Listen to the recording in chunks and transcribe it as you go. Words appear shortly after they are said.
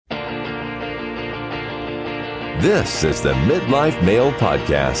This is the Midlife Male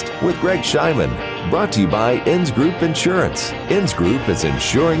Podcast with Greg Scheinman, brought to you by Inns Group Insurance. Inns Group is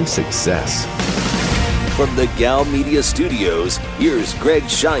insuring success. From the Gal Media Studios, here's Greg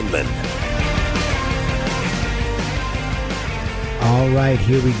Scheinman. All right,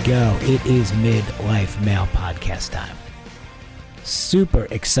 here we go. It is Midlife Male Podcast time. Super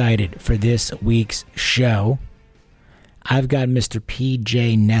excited for this week's show. I've got Mr.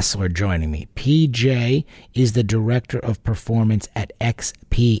 PJ Nestler joining me. PJ is the Director of Performance at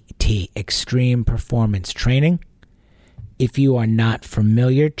XPT, Extreme Performance Training. If you are not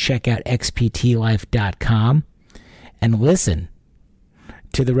familiar, check out xptlife.com and listen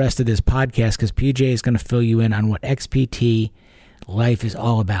to the rest of this podcast because PJ is going to fill you in on what XPT Life is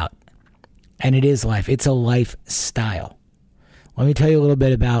all about. And it is life. It's a lifestyle. Let me tell you a little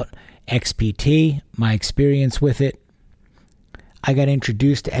bit about XPT, my experience with it. I got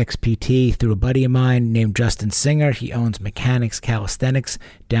introduced to XPT through a buddy of mine named Justin Singer. He owns Mechanics Calisthenics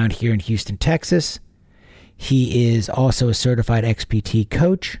down here in Houston, Texas. He is also a certified XPT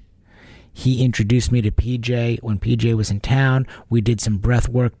coach. He introduced me to PJ when PJ was in town. We did some breath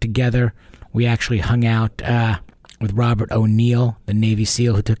work together. We actually hung out with Robert O'Neill, the Navy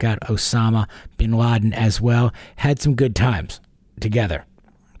SEAL who took out Osama bin Laden as well. Had some good times together.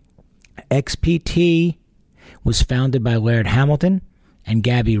 XPT was founded by Laird Hamilton and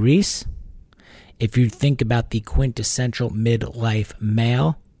Gabby Reese. If you think about the quintessential midlife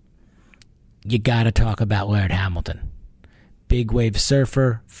male, you got to talk about Laird Hamilton. Big wave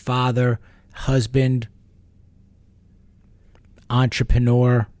surfer, father, husband,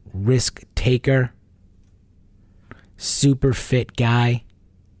 entrepreneur, risk taker, super fit guy,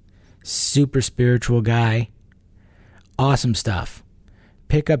 super spiritual guy. Awesome stuff.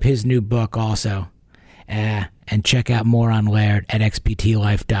 Pick up his new book also and check out more on Laird at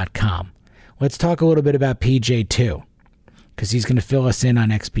xptlife.com. Let's talk a little bit about PJ too, because he's going to fill us in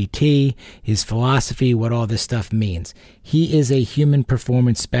on XPT, his philosophy, what all this stuff means. He is a human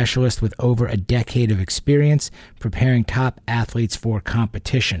performance specialist with over a decade of experience preparing top athletes for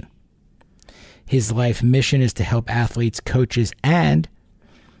competition. His life mission is to help athletes, coaches, and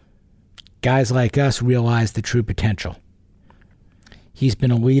guys like us realize the true potential. He's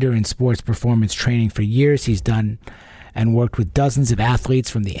been a leader in sports performance training for years. He's done and worked with dozens of athletes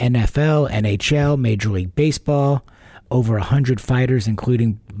from the NFL, NHL, Major League Baseball, over 100 fighters,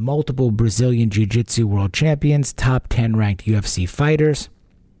 including multiple Brazilian Jiu-Jitsu world champions, top 10 ranked UFC fighters.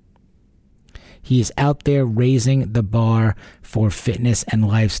 He is out there raising the bar for fitness and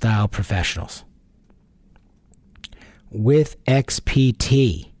lifestyle professionals. With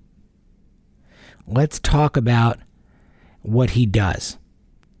XPT, let's talk about what he does.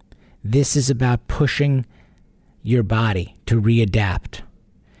 This is about pushing your body to readapt.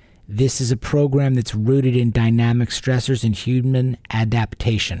 This is a program that's rooted in dynamic stressors and human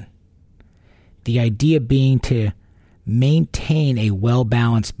adaptation. The idea being to maintain a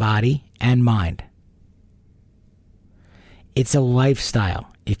well-balanced body and mind. It's a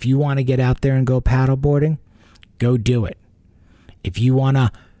lifestyle. If you want to get out there and go paddleboarding, go do it. If you want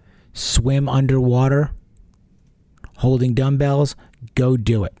to swim underwater holding dumbbells, go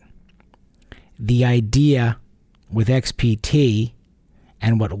do it. The idea with XPT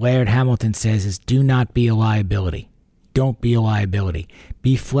and what Laird Hamilton says is do not be a liability. Don't be a liability.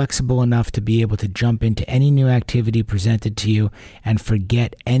 Be flexible enough to be able to jump into any new activity presented to you and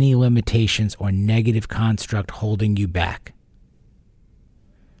forget any limitations or negative construct holding you back.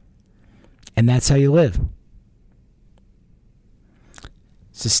 And that's how you live.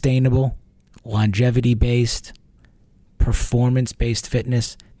 Sustainable, longevity-based, performance-based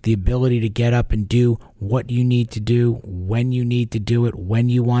fitness, the ability to get up and do what you need to do, when you need to do it, when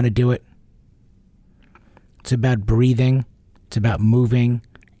you want to do it. It's about breathing. It's about moving.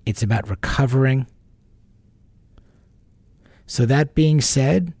 It's about recovering. So that being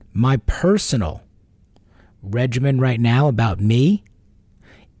said, my personal regimen right now about me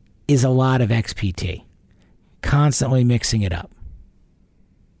is a lot of XPT. Constantly mixing it up.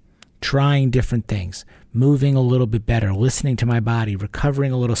 Trying different things, moving a little bit better, listening to my body,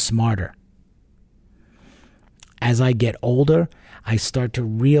 recovering a little smarter. As I get older, I start to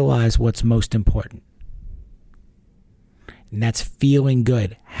realize what's most important. And that's feeling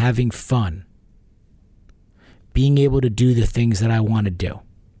good, having fun, being able to do the things that I want to do.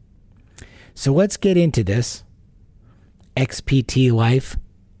 So let's get into this XPT life,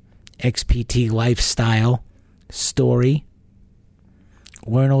 XPT lifestyle story.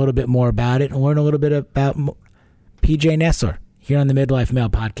 Learn a little bit more about it and learn a little bit about PJ Nestler here on the Midlife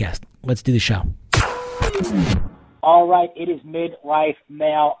Male Podcast. Let's do the show. All right, it is Midlife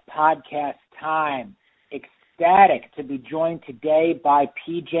Male Podcast time. ecstatic to be joined today by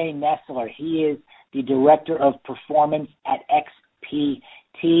PJ Nestler. He is the Director of Performance at XPT.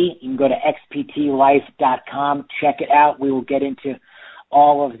 You can go to xptlife.com, check it out. We will get into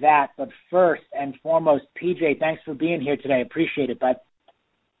all of that. But first and foremost, PJ, thanks for being here today. Appreciate it, bud.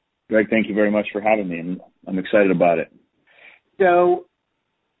 Greg, thank you very much for having me, and I'm excited about it. So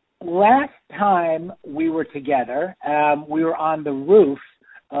last time we were together, we were on the roof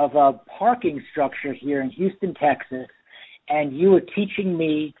of a parking structure here in Houston, Texas, and you were teaching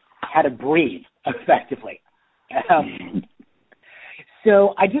me how to breathe effectively.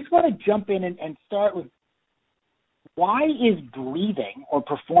 So I just want to jump in and start with, why is breathing or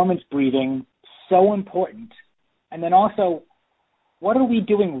performance breathing so important? And then also, what are we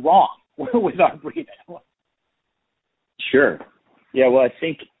doing wrong with our breathing? Sure. Yeah, well, I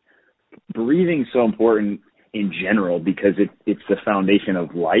think breathing is so important in general because it's the foundation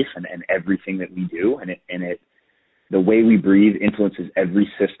of life and everything that we do. And the way we breathe influences every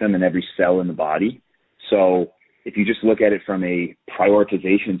system and every cell in the body. So if you just look at it from a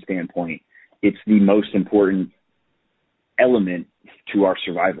prioritization standpoint, it's the most important element to our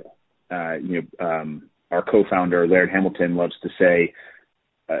survival. Our co-founder, Laird Hamilton, loves to say,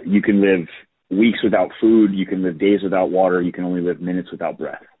 you can live weeks without food, you can live days without water, you can only live minutes without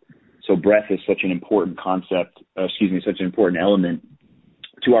breath. So breath is such an important such an important element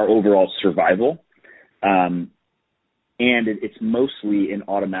to our overall survival. And it's mostly an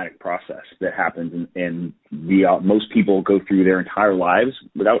automatic process that happens, and most people go through their entire lives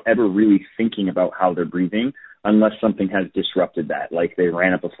without ever really thinking about how they're breathing unless something has disrupted that, like they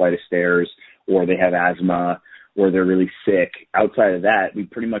ran up a flight of stairs or they have asthma or they're really sick. Outside of that, we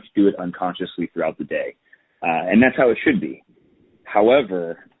pretty much do it unconsciously throughout the day. And that's how it should be.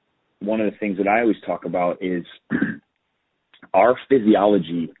 However, one of the things that I always talk about is our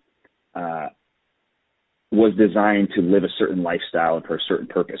physiology was designed to live a certain lifestyle and for a certain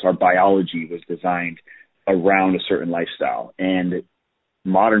purpose. Our biology was designed around a certain lifestyle. And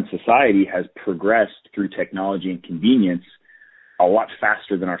modern society has progressed through technology and convenience a lot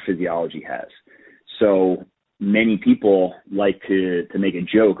faster than our physiology has. So many people like to make a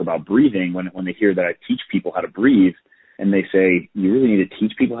joke about breathing when they hear that I teach people how to breathe, and they say, you really need to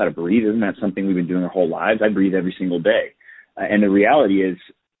teach people how to breathe? Isn't that something we've been doing our whole lives? I breathe every single day. And the reality is,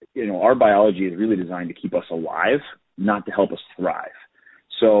 our biology is really designed to keep us alive, not to help us thrive.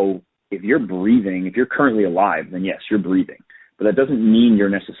 So if you're breathing, if you're currently alive, then yes, you're breathing. But that doesn't mean you're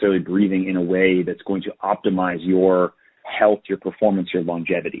necessarily breathing in a way that's going to optimize your health, your performance, your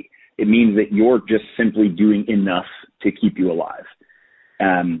longevity. It means that you're just simply doing enough to keep you alive.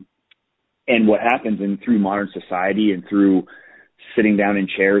 And what happens through modern society and through sitting down in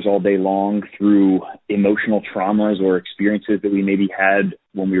chairs all day long, through emotional traumas or experiences that we maybe had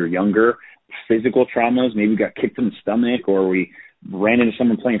when we were younger, physical traumas, maybe we got kicked in the stomach or we ran into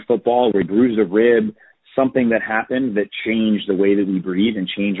someone playing football or we bruised a rib, something that happened that changed the way that we breathe and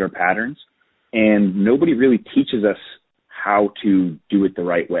changed our patterns. And nobody really teaches us how to do it the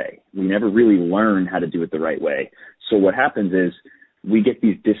right way. We never really learn how to do it the right way. So what happens is we get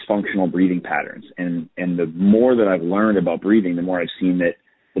these dysfunctional breathing patterns. And the more that I've learned about breathing, the more I've seen that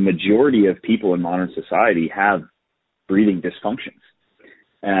the majority of people in modern society have breathing dysfunctions.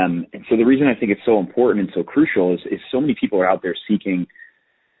 And so the reason I think it's so important and so crucial is so many people are out there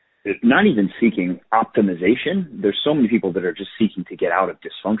not even seeking optimization. There's so many people that are just seeking to get out of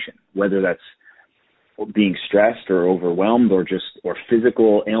dysfunction, whether that's being stressed or overwhelmed or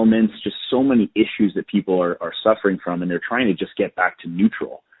physical ailments, just so many issues that people are suffering from, and they're trying to just get back to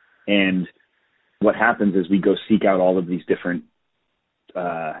neutral. And what happens is we go seek out all of these different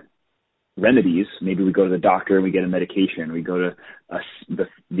remedies. Maybe we go to the doctor and we get a medication. We go to the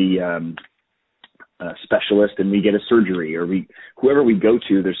specialist and we get a surgery, or whoever we go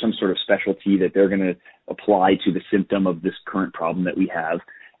to, there's some sort of specialty that they're going to apply to the symptom of this current problem that we have.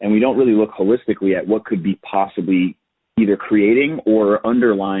 And we don't really look holistically at what could be possibly either creating or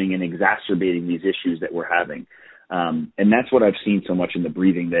underlying and exacerbating these issues that we're having. And that's what I've seen so much in the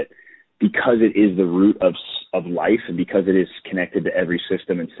breathing, that because it is the root of life and because it is connected to every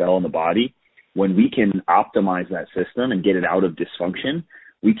system and cell in the body, when we can optimize that system and get it out of dysfunction,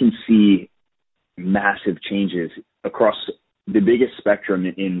 we can see massive changes across the biggest spectrum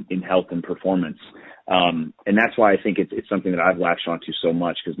in health and performance. And that's why I think it's something that I've latched onto so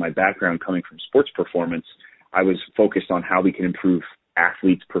much, because my background coming from sports performance, I was focused on how we can improve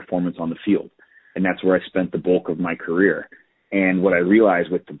athletes' performance on the field. And that's where I spent the bulk of my career. And what I realized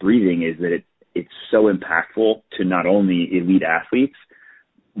with the breathing is that it's so impactful to not only elite athletes,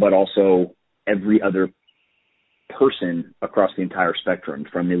 but also every other person across the entire spectrum,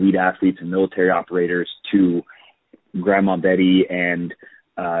 from elite athletes and military operators to Grandma Betty and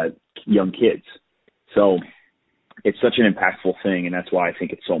young kids. So it's such an impactful thing, and that's why I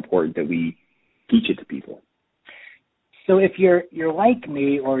think it's so important that we teach it to people. So if you're like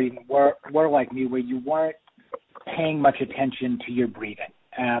me, or even were like me, where you weren't paying much attention to your breathing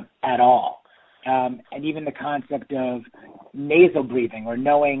at all, and even the concept of nasal breathing, or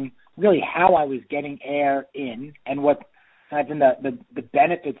knowing really how I was getting air in and what kind of the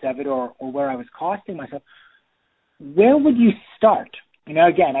benefits of it, or where I was costing myself, where would you start?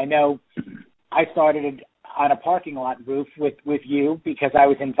 Again, I know I started on a parking lot roof with you because I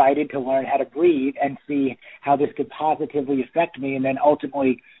was invited to learn how to breathe and see how this could positively affect me, and then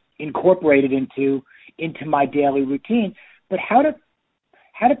ultimately incorporate it into my daily routine. But how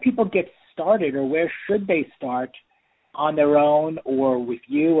do people get started, or where should they start on their own, or with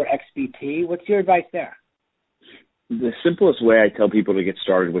you or XPT? What's your advice there? The simplest way I tell people to get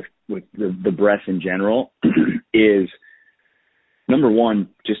started with the breath in general is, number one,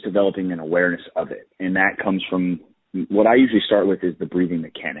 just developing an awareness of it. And that comes from what I usually start with is the breathing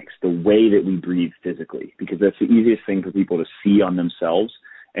mechanics, the way that we breathe physically, because that's the easiest thing for people to see on themselves.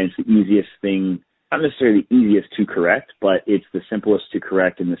 And it's the easiest thing, not necessarily the easiest to correct, but it's the simplest to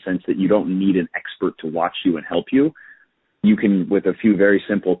correct in the sense that you don't need an expert to watch you and help you. You can, with a few very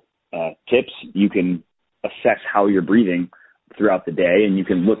simple tips, you can assess how you're breathing throughout the day, and you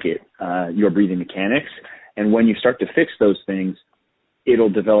can look at your breathing mechanics. And when you start to fix those things, it'll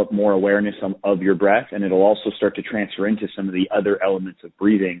develop more awareness of your breath, and it'll also start to transfer into some of the other elements of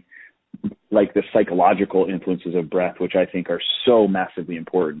breathing, like the psychological influences of breath, which I think are so massively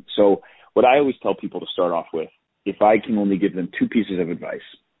important. So what I always tell people to start off with, if I can only give them two pieces of advice: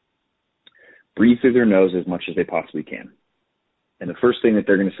 breathe through their nose as much as they possibly can. And the first thing that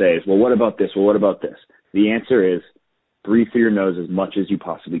they're going to say is, well, what about this? Well, what about this? The answer is breathe through your nose as much as you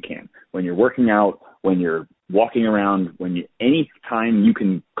possibly can. When you're working out, when you're walking around, any time you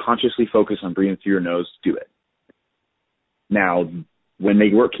can consciously focus on breathing through your nose, do it. Now, when they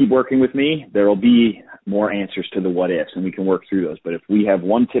keep working with me, there will be more answers to the what ifs, and we can work through those. But if we have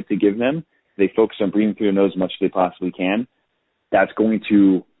one tip to give them, they focus on breathing through their nose as much as they possibly can, that's going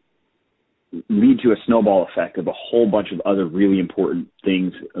to lead to a snowball effect of a whole bunch of other really important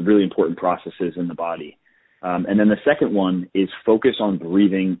things, really important processes in the body. And then the second one is focus on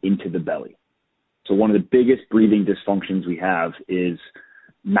breathing into the belly. So one of the biggest breathing dysfunctions we have is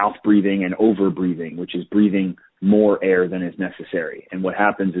mouth breathing and over breathing, which is breathing more air than is necessary. And what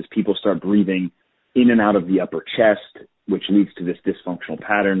happens is people start breathing in and out of the upper chest, which leads to this dysfunctional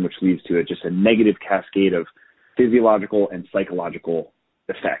pattern, which leads to just a negative cascade of physiological and psychological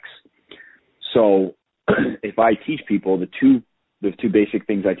effects. So if I teach people, the two basic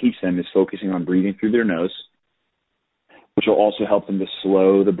things I teach them is focusing on breathing through their nose, which will also help them to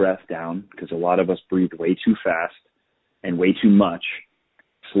slow the breath down, because a lot of us breathe way too fast and way too much.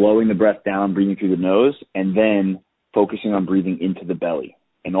 Slowing the breath down, breathing through the nose, and then focusing on breathing into the belly.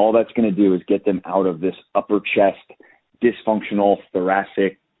 And all that's going to do is get them out of this upper chest, dysfunctional,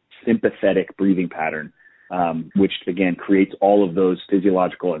 thoracic, sympathetic breathing pattern, which, again, creates all of those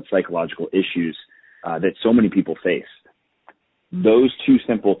physiological and psychological issues that so many people face. Those two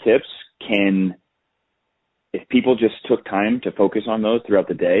simple tips can, if people just took time to focus on those throughout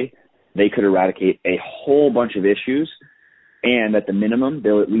the day, they could eradicate a whole bunch of issues. And at the minimum,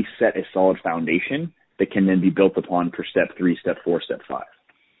 they'll at least set a solid foundation that can then be built upon for step 3, step 4, step 5.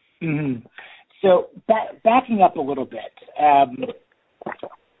 Mm-hmm. So backing up a little bit,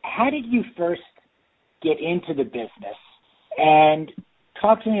 how did you first get into the business? And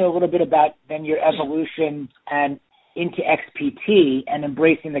talk to me a little bit about then your evolution and into XPT and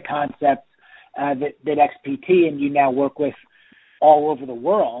embracing the concept that XPT and you now work with all over the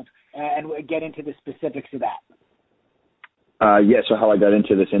world, and we'll get into the specifics of that. So how I got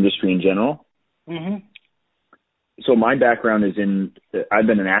into this industry in general. Mm-hmm. So my background is I've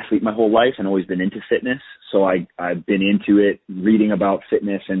been an athlete my whole life and always been into fitness. So I've been into it, reading about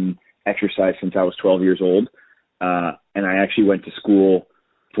fitness and exercise since I was 12 years old. And I actually went to school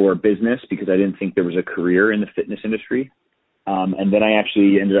for business because I didn't think there was a career in the fitness industry. And then I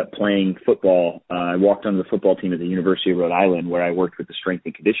actually ended up playing football. I walked onto the football team at the University of Rhode Island, where I worked with the strength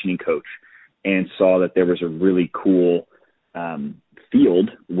and conditioning coach, and saw that there was a really cool field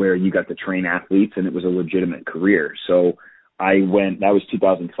where you got to train athletes, and it was a legitimate career. So that was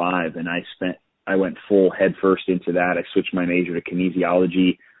 2005, and I went full head first into that. I switched my major to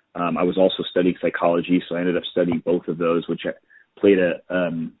kinesiology. I was also studying psychology, so I ended up studying both of those, which played a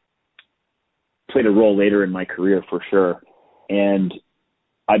role later in my career for sure. And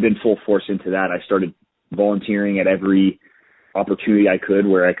I've been full force into that. I started volunteering at every opportunity I could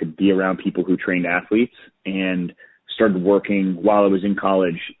where I could be around people who trained athletes, and started working while I was in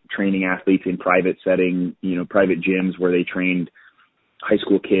college, training athletes in private setting, private gyms where they trained high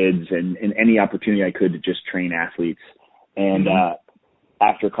school kids, and any opportunity I could to just train athletes. And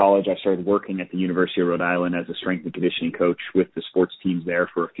after college, I started working at the University of Rhode Island as a strength and conditioning coach with the sports teams there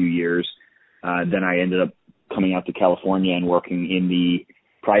for a few years. Then I ended up coming out to California and working in the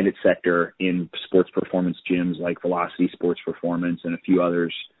private sector in sports performance gyms like Velocity Sports Performance and a few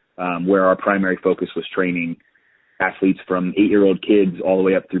others, where our primary focus was training athletes from 8-year-old kids all the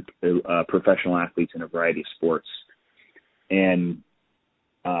way up through professional athletes in a variety of sports. And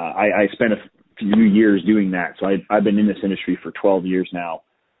I spent a few years doing that. So I've been in this industry for 12 years now,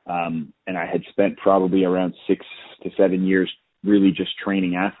 and I had spent probably around 6 to 7 years really just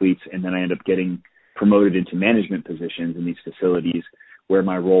training athletes, and then I ended up getting promoted into management positions in these facilities, where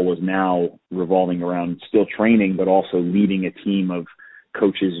my role was now revolving around still training, but also leading a team of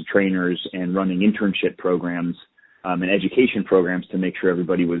coaches and trainers and running internship programs and education programs to make sure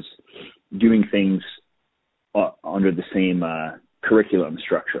everybody was doing things under the same curriculum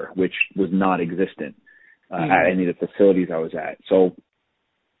structure, which was not existent at any of the facilities I was at. So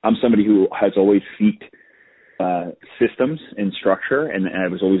I'm somebody who has always sought systems and structure, and I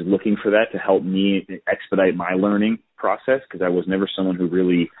was always looking for that to help me expedite my learning process, because I was never someone who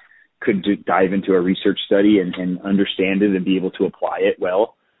really could dive into a research study and understand it and be able to apply it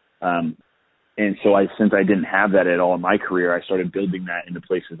well. And so since I didn't have that at all in my career, I started building that in the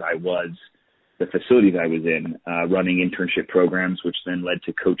places I was, the facilities I was in, running internship programs, which then led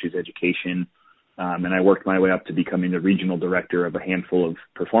to coaches education. And I worked my way up to becoming the regional director of a handful of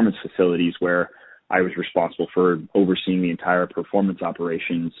performance facilities, where I was responsible for overseeing the entire performance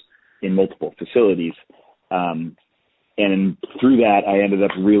operations in multiple facilities. And through that, I ended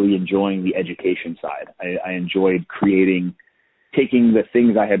up really enjoying the education side. I enjoyed taking the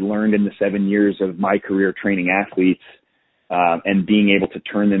things I had learned in the 7 years of my career training athletes, and being able to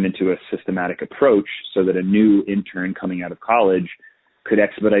turn them into a systematic approach so that a new intern coming out of college could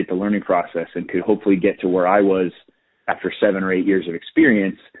expedite the learning process and could hopefully get to where I was after 7 or 8 years of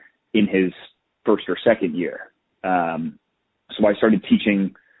experience in his first or second year. So I started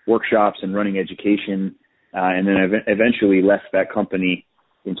teaching workshops and running education, and then I eventually left that company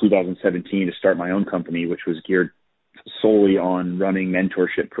in 2017 to start my own company, which was geared solely on running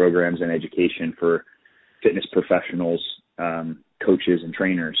mentorship programs and education for fitness professionals, coaches, and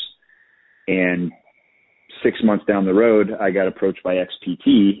trainers. And 6 months down the road, I got approached by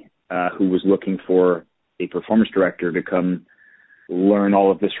XPT, who was looking for a performance director to come learn all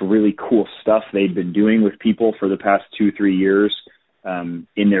of this really cool stuff they'd been doing with people for the past 2-3 years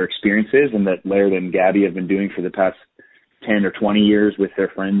in their experiences, and that Laird and Gabby have been doing for the past 10 or 20 years with their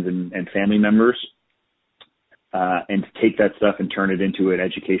friends and family members, and to take that stuff and turn it into an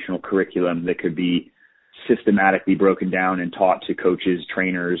educational curriculum that could be systematically broken down and taught to coaches,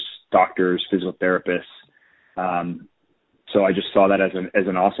 trainers, doctors, physical therapists. So I just saw that as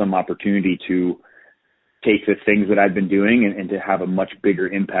an awesome opportunity to take the things that I've been doing and to have a much bigger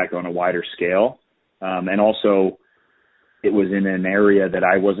impact on a wider scale. And also, it was in an area that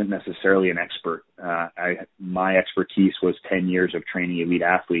I wasn't necessarily an expert. My expertise was 10 years of training elite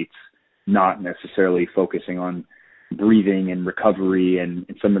athletes, not necessarily focusing on breathing and recovery and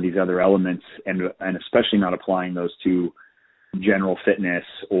some of these other elements, and especially not applying those to general fitness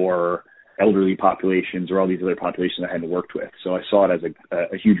or elderly populations or all these other populations I hadn't worked with. So I saw it as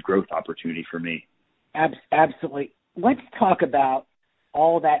a huge growth opportunity for me. Absolutely. Let's talk about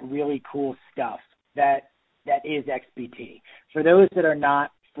all that really cool stuff that is XPT. For those that are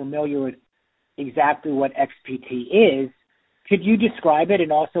not familiar with exactly what XPT is, could you describe it,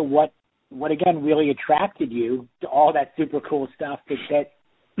 and also what again really attracted you to all that super cool stuff that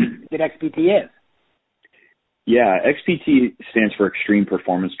XPT is? Yeah, XPT stands for Extreme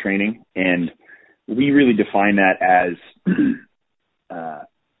Performance Training, and we really define that as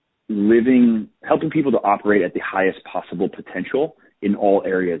helping people to operate at the highest possible potential in all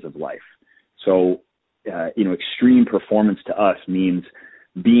areas of life. So, extreme performance to us means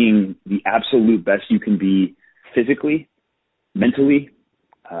being the absolute best you can be physically, mentally,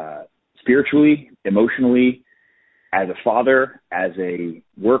 spiritually, emotionally, as a father, as a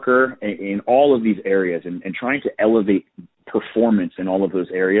worker, in all of these areas, and trying to elevate performance in all of those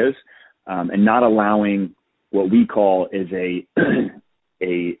areas, and not allowing what we call is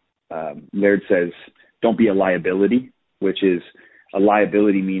Laird says, don't be a liability, which is a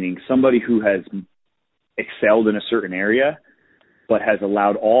liability meaning somebody who has excelled in a certain area, but has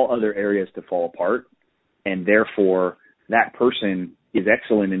allowed all other areas to fall apart. And therefore that person is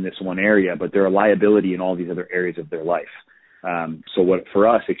excellent in this one area, but they're a liability in all these other areas of their life. So what for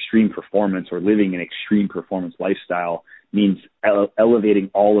us, extreme performance or living an extreme performance lifestyle means elevating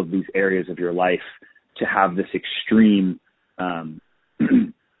all of these areas of your life to have this extreme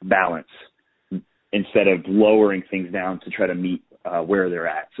balance instead of lowering things down to try to meet where they're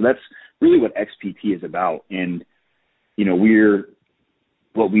at. So that's really what XPT is about. And, you know,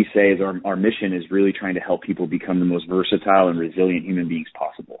 what we say is our mission is really trying to help people become the most versatile and resilient human beings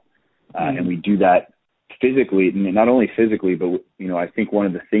possible. And we do that physically, not only physically, but, you know, I think one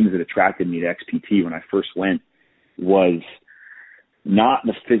of the things that attracted me to XPT when I first went was not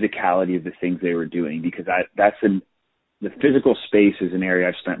the physicality of the things they were doing, because the physical space is an area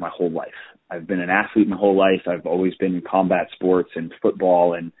I've spent my whole life. I've been an athlete my whole life. I've always been in combat sports and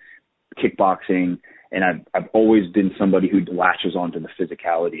football and kickboxing. And I've always been somebody who latches onto the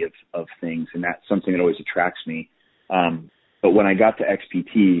physicality of things. And that's something that always attracts me. But when I got to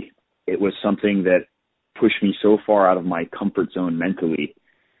XPT, it was something that pushed me so far out of my comfort zone mentally,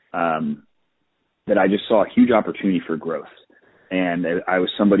 that I just saw a huge opportunity for growth. And I was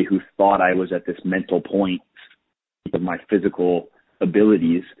somebody who thought I was at this mental point of my physical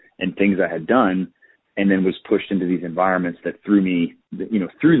abilities and things I had done, and then was pushed into these environments that threw me, you know,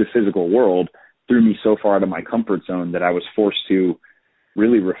 through the physical world, threw me so far out of my comfort zone that I was forced to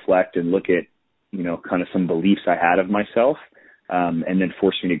really reflect and look at, you know, kind of some beliefs I had of myself, and then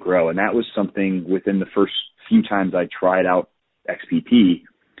forced me to grow. And that was something within the first few times I tried out XPT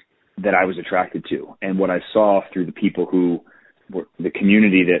that I was attracted to. And what I saw through the people who were the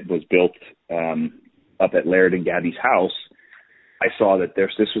community that was built up at Laird and Gabby's house, I saw that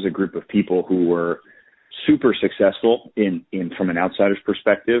this was a group of people who were super successful in from an outsider's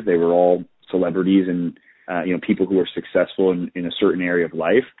perspective. They were all celebrities and, you know, people who were successful in a certain area of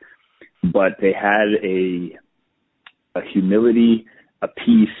life, but they had a humility, a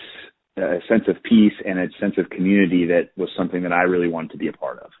peace, a sense of peace, and a sense of community that was something that I really wanted to be a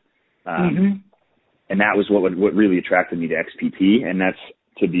part of. And that was what really attracted me to XPT. And that's,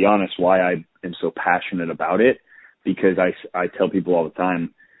 to be honest, why I am so passionate about it, because I tell people all the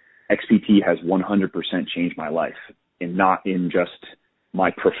time, XPT has 100% changed my life, and not in just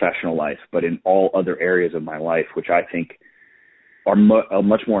my professional life, but in all other areas of my life, which I think are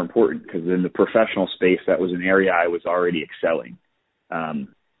much more important, because in the professional space, that was an area I was already excelling.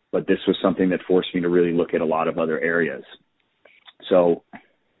 But this was something that forced me to really look at a lot of other areas. So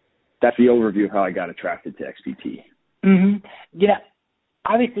that's the overview of how I got attracted to XPT. Yeah,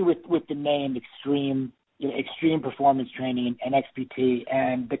 obviously with the name Extreme, you know, Extreme Performance Training and XPT,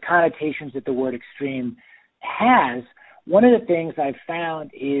 and the connotations that the word extreme has, one of the things I've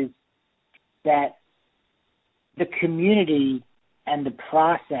found is that the community and the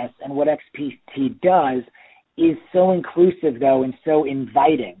process and what XPT does is so inclusive, though, and so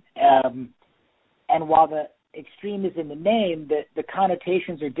inviting. And while the extreme is in the name, the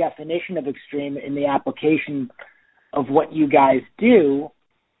connotations or definition of extreme in the application of what you guys do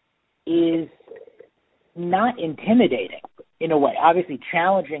is not intimidating in a way. Obviously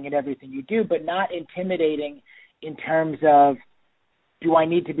challenging in everything you do, but not intimidating in terms of, do I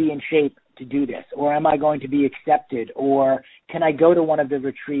need to be in shape to do this? Or am I going to be accepted? Or can I go to one of the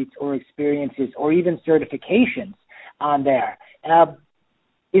retreats or experiences or even certifications on there?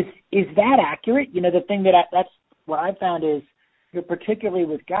 Is that accurate? You know, the thing that's what I found is, you know, particularly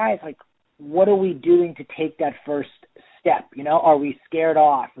with guys, like, what are we doing to take that first step? You know, are we scared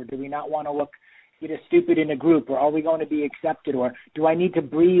off, or do we not want to look, you know, stupid in a group, or are we going to be accepted, or do I need to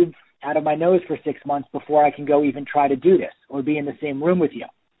breathe out of my nose for 6 months before I can go even try to do this or be in the same room with you?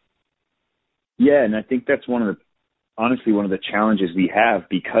 Yeah, and I think that's honestly one of the challenges we have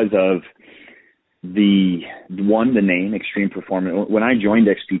because of the name Extreme Performance. When I joined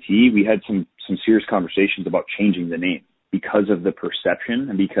XPT, we had some serious conversations about changing the name because of the perception,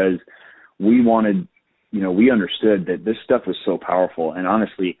 and because we wanted, you know, we understood that this stuff was so powerful. And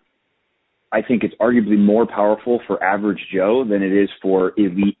honestly, I think it's arguably more powerful for average Joe than it is for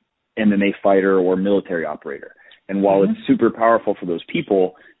elite MMA fighter or military operator. And while it's super powerful for those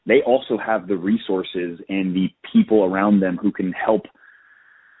people, they also have the resources and the people around them who can help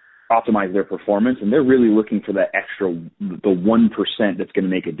optimize their performance. And they're really looking for that extra, the 1% that's going to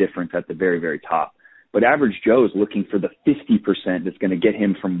make a difference at the very, very top. But average Joe is looking for the 50% that's going to get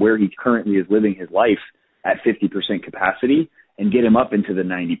him from where he currently is living his life at 50% capacity and get him up into the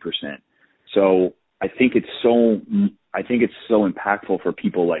 90%. So I think it's so impactful for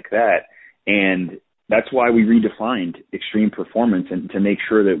people like that. And that's why we redefined extreme performance, and to make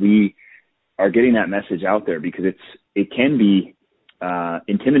sure that we are getting that message out there, because it can be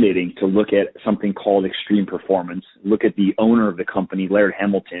intimidating to look at something called extreme performance. Look at the owner of the company, Laird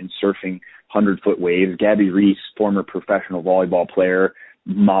Hamilton, surfing 100-foot waves, Gabby Reese, former professional volleyball player,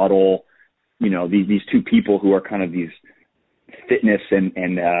 model, these two people who are kind of these fitness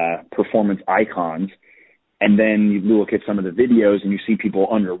and performance icons. And then you look at some of the videos and you see people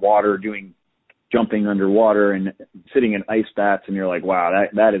underwater jumping underwater and sitting in ice baths, and you're like, wow,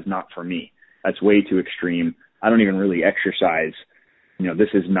 that is not for me. That's way too extreme. I don't even really exercise. This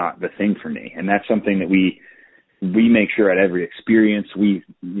is not the thing for me. And that's something that we make sure at every experience,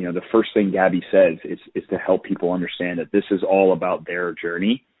 the first thing Gabby says is to help people understand that this is all about their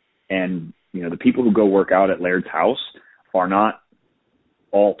journey. And, the people who go work out at Laird's house are not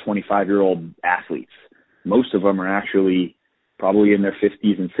all 25-year-old athletes. Most of them are actually probably in their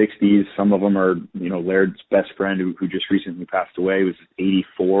 50s and 60s. Some of them are, Laird's best friend who just recently passed away was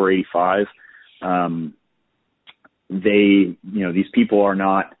 84, 85. These people are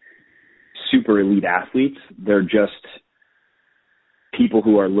not super elite athletes. They're just people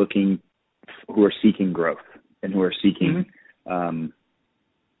who are seeking growth and who are seeking,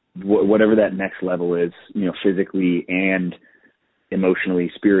 whatever that next level is, physically and emotionally,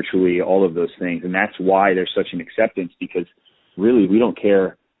 spiritually, all of those things. And that's why there's such an acceptance, because really we don't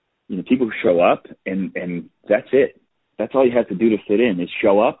care, people who show up and that's it. That's all you have to do to fit in, is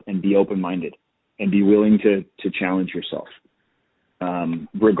show up and be open-minded and be willing to challenge yourself.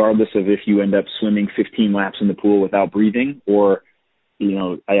 Regardless of if you end up swimming 15 laps in the pool without breathing, or,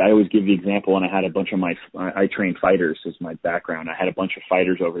 I always give the example, and I had a bunch of I train fighters as my background. I had a bunch of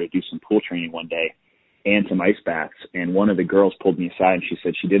fighters over to do some pool training one day and some ice baths. And one of the girls pulled me aside and she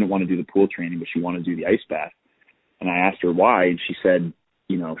said she didn't want to do the pool training, but she wanted to do the ice bath. And I asked her why, and she said,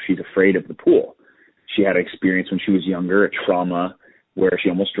 she's afraid of the pool. She had an experience when she was younger, a trauma where she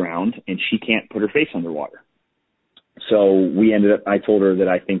almost drowned, and she can't put her face underwater. So I told her that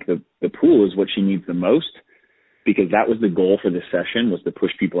I think the pool is what she needs the most, because that was the goal for this session, was to push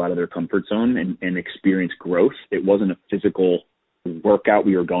people out of their comfort zone and experience growth. It wasn't a physical workout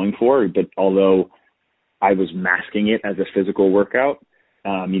we were going for, but although I was masking it as a physical workout,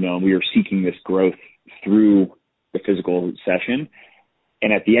 and we were seeking this growth through the physical session.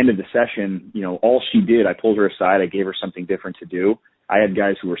 And at the end of the session, all she did, I pulled her aside, I gave her something different to do. I had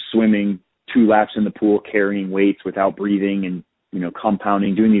guys who were swimming 2 laps in the pool, carrying weights without breathing and,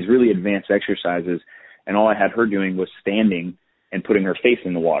 compounding, doing these really advanced exercises. And all I had her doing was standing and putting her face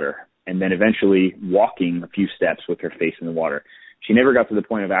in the water, and then eventually walking a few steps with her face in the water. She never got to the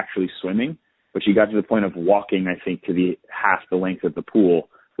point of actually swimming, but she got to the point of walking, I think, to the half the length of the pool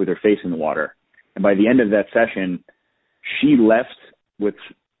with her face in the water. And by the end of that session, she left with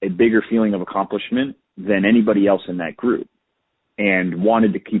a bigger feeling of accomplishment than anybody else in that group, and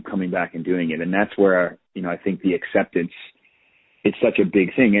wanted to keep coming back and doing it. And that's where, I think the acceptance is such a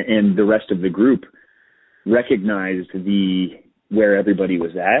big thing. And the rest of the group recognized where everybody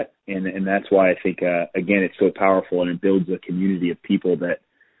was at. And that's why I think, again, it's so powerful, and it builds a community of people that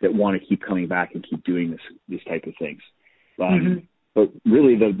want to keep coming back and keep doing this type of things. But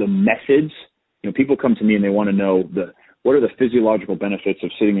really the methods, people come to me and they want to know what are the physiological benefits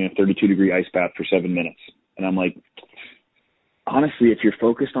of sitting in a 32-degree ice bath for 7 minutes? And I'm like, honestly, if you're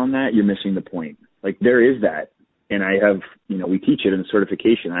focused on that, you're missing the point. Like, there is that. And I have, we teach it in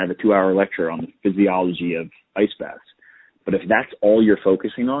certification. I have a 2-hour lecture on the physiology of ice baths. But if that's all you're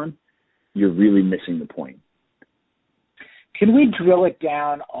focusing on, you're really missing the point. Can we drill it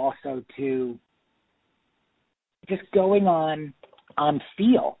down also to just going on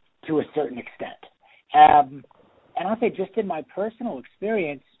feel to a certain extent? And I'll say, just in my personal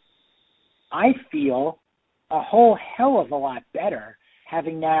experience, I feel a whole hell of a lot better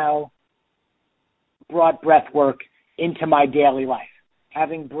having now brought breath work into my daily life,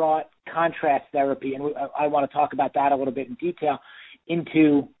 having brought contrast therapy, and I want to talk about that a little bit in detail,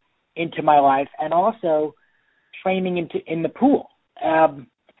 into my life, and also training in the pool.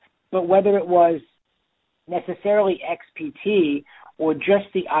 But whether it was necessarily XPT or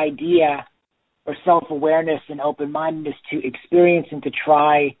just the idea or self-awareness and open-mindedness to experience and to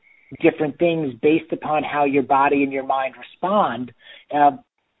try different things based upon how your body and your mind respond,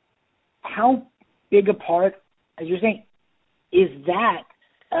 how big a part, as you're saying, is that,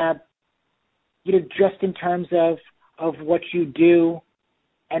 just in terms of what you do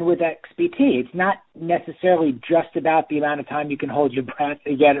and with XPT? It's not necessarily just about the amount of time you can hold your breath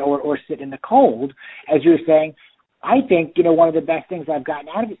again or sit in the cold. As you're saying, I think, one of the best things I've gotten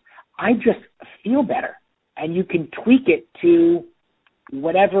out of it, I just feel better. And you can tweak it to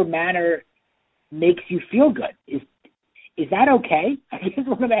whatever manner makes you feel good. Is that okay? I guess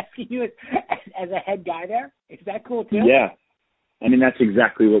what I'm asking you as a head guy there. Is that cool too? Yeah. I mean, that's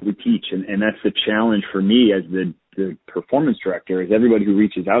exactly what we teach. And that's the challenge for me as the performance director, is everybody who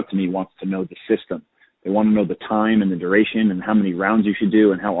reaches out to me wants to know the system. They want to know the time and the duration and how many rounds you should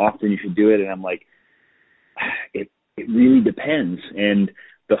do and how often you should do it. And I'm like, it really depends. And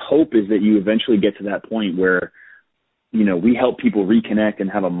the hope is that you eventually get to that point where, you know, we help people reconnect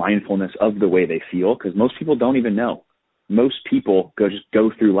and have a mindfulness of the way they feel, because most people don't even know. Most people just go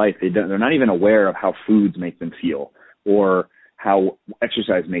through life. They're not even aware of how foods make them feel or how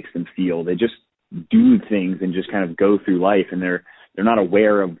exercise makes them feel. They just do things and just kind of go through life, and they're not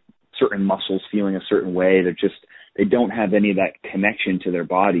aware of certain muscles feeling a certain way. They don't have any of that connection to their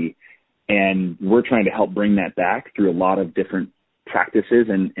body. And we're trying to help bring that back through a lot of different practices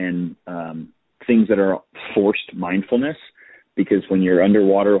and things that are forced mindfulness, because when you're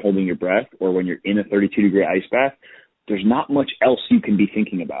underwater holding your breath, or when you're in a 32-degree ice bath, there's not much else you can be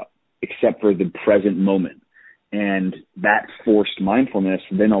thinking about except for the present moment. And that forced mindfulness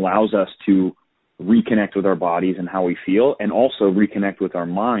then allows us to reconnect with our bodies and how we feel, and also reconnect with our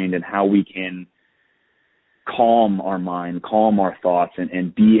mind and how we can calm our mind, calm our thoughts,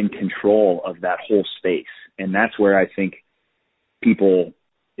 and be in control of that whole space. And that's where I think people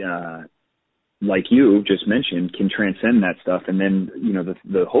like you just mentioned can transcend that stuff. And then, you know,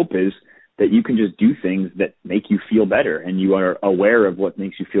 the hope is that you can just do things that make you feel better, and you are aware of what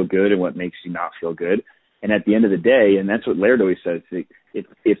makes you feel good and what makes you not feel good. And at the end of the day, and that's what Laird always says,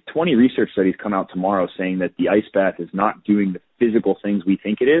 if 20 research studies come out tomorrow saying that the ice bath is not doing the physical things we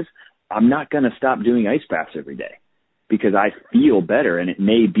think it is, I'm not going to stop doing ice baths every day, because I feel better. And it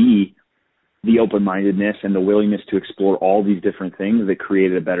may be the open-mindedness and the willingness to explore all these different things that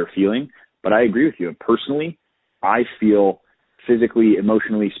created a better feeling. But I agree with you. Personally, I feel physically,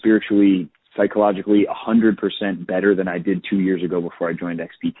 emotionally, spiritually, psychologically 100% better than I did 2 years ago before I joined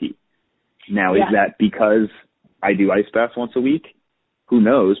XPT. Now, Is that because I do ice baths once a week? Who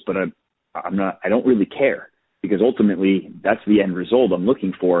knows? But I don't really care, because ultimately that's the end result I'm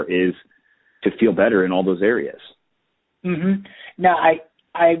looking for, is to feel better in all those areas. Mm-hmm. Now,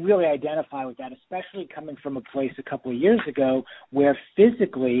 I really identify with that, especially coming from a place a couple of years ago where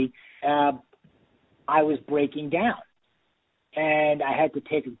physically I was breaking down, and I had to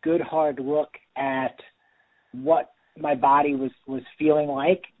take a good hard look at what my body was feeling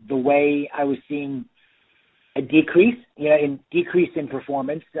like, the way I was seeing a decrease in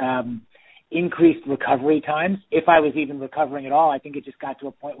performance, increased recovery times. If I was even recovering at all, I think it just got to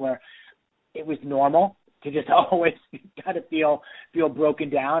a point where it was normal to just always kind of feel broken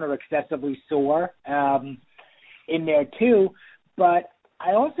down or excessively sore in there too. But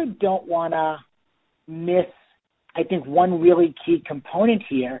I also don't want to miss, I think, one really key component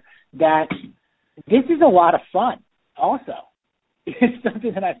here, that this is a lot of fun also. It's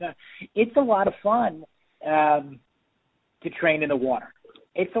something that I found. It's a lot of fun to train in the water.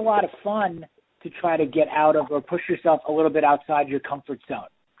 It's a lot of fun to try to get out of or push yourself a little bit outside your comfort zone,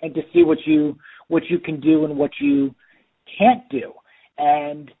 and to see what you can do and what you can't do.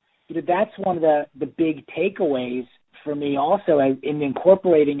 And that's one of the big takeaways for me also in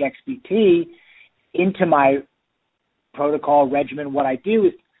incorporating XPT into my protocol regimen. What I do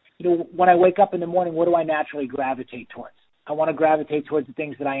is, when I wake up in the morning, what do I naturally gravitate towards? I want to gravitate towards the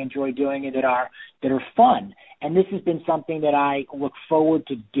things that I enjoy doing and that are fun. And this has been something that I look forward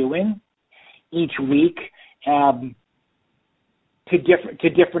to doing each week, to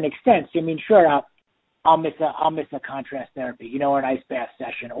different extents. I mean, sure, I'll miss a contrast therapy, or an ice bath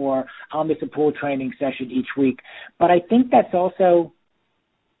session, or I'll miss a pool training session each week. But I think that's also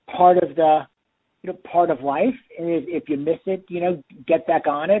part of part of life. And if you miss it, get back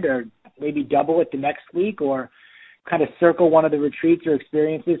on it, or maybe double it the next week, or kind of circle one of the retreats or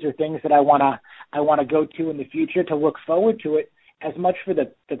experiences or things that I want to go to in the future, to look forward to it as much for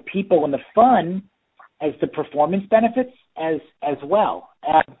the people and the fun as the performance benefits as well.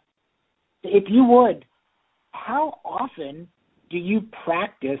 If you would, how often do you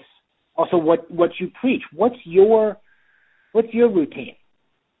practice also what you preach? What's your routine?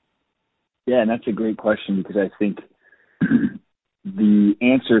 Yeah, and that's a great question, because I think the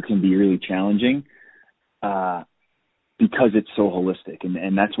answer can be really challenging because it's so holistic.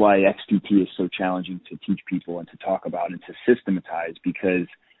 And that's why XPT is so challenging to teach people and to talk about and to systematize, because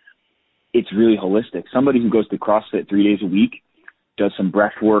it's really holistic. Somebody who goes to CrossFit 3 days a week, does some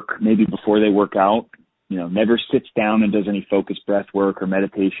breath work maybe before they work out, never sits down and does any focused breath work or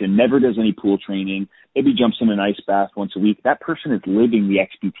meditation, never does any pool training, maybe jumps in an ice bath once a week. That person is living the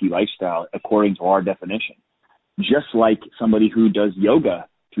XPT lifestyle according to our definition. Just like somebody who does yoga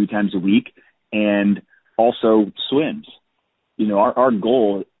 3 times a week and also swims. Our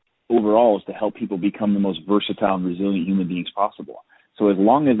goal overall is to help people become the most versatile and resilient human beings possible. So as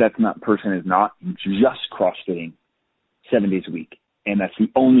long as that person is not just CrossFitting 7 days a week, and that's the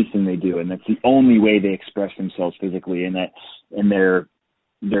only thing they do, and that's the only way they express themselves physically, and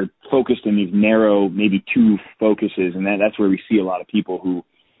they're focused in these narrow, maybe two focuses, and that's where we see a lot of people who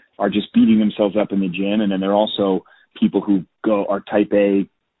are just beating themselves up in the gym, and then they're also people who are type A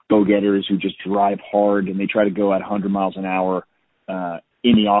go-getters who just drive hard, and they try to go at 100 miles an hour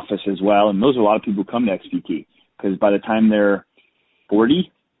in the office as well. And those are a lot of people who come to XPT, because by the time they're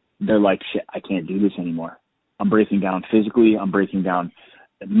 40, they're like, shit, I can't do this anymore. I'm breaking down physically. I'm breaking down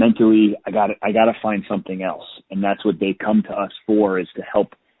mentally. I got to find something else. And that's what they come to us for, is to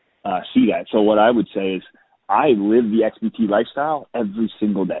help see that. So what I would say is I live the XPT lifestyle every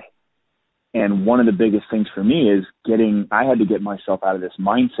single day. And one of the biggest things for me is I had to get myself out of this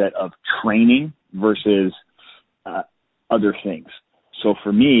mindset of training versus other things. So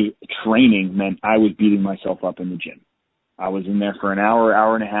for me, training meant I was beating myself up in the gym. I was in there for an hour,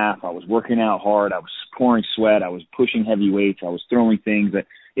 hour and a half. I was working out hard. I was pouring sweat. I was pushing heavy weights. I was throwing things. That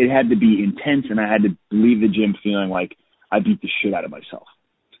it had to be intense, and I had to leave the gym feeling like I beat the shit out of myself.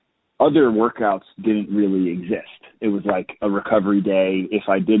 Other workouts didn't really exist. It was like a recovery day if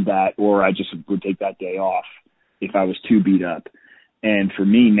I did that, or I just would take that day off if I was too beat up. And for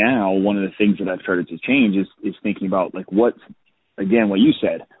me now, one of the things that I've started to change is thinking about, like, what you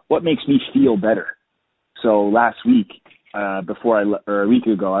said, what makes me feel better. So last week, a week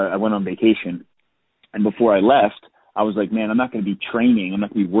ago, I went on vacation, and before I left, I was like, man, I'm not going to be training. I'm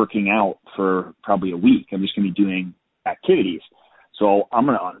not going to be working out for probably a week. I'm just going to be doing activities. So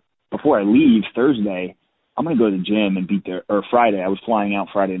before I leave Thursday, I'm going to go to the gym and Friday. I was flying out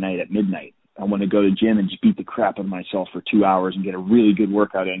Friday night at midnight. I want to go to the gym and just beat the crap out of myself for 2 hours and get a really good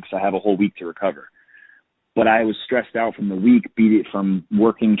workout in, because I have a whole week to recover. But I was stressed out from the week, from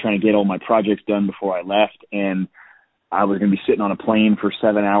working, trying to get all my projects done before I left. And I was going to be sitting on a plane for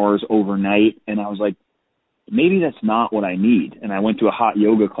 7 hours overnight. And I was like, maybe that's not what I need. And I went to a hot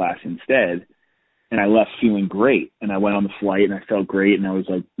yoga class instead, and I left feeling great. And I went on the flight and I felt great. And I was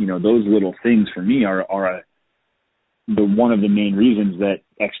like, those little things for me are one of the main reasons that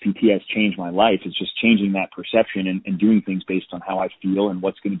XPT has changed my life. It's just changing that perception and doing things based on how I feel and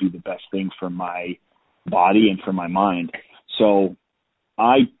what's going to be the best thing for my body and for my mind. So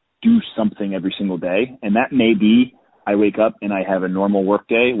I do something every single day, and that may be I wake up and I have a normal work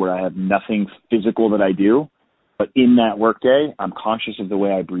day where I have nothing physical that I do, but in that work day, I'm conscious of the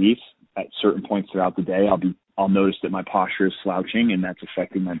way I breathe. At certain points throughout the day, I'll notice that my posture is slouching, and that's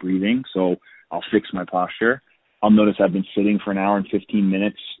affecting my breathing. So I'll fix my posture. I'll notice I've been sitting for an hour and 15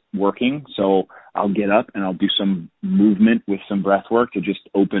 minutes working. So I'll get up and I'll do some movement with some breath work to just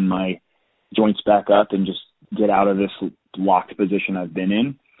open my joints back up and just get out of this locked position I've been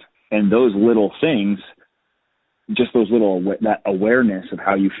in. And those little things, just that awareness of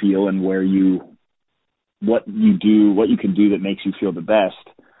how you feel and what you can do that makes you feel the best,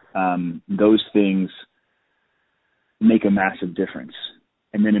 those things make a massive difference.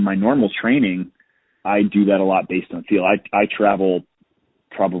 And then in my normal training, I do that a lot based on feel. I travel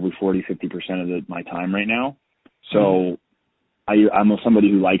probably 40-50% of my time right now. So I'm somebody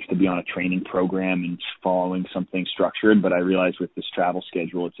who likes to be on a training program and following something structured, but I realize with this travel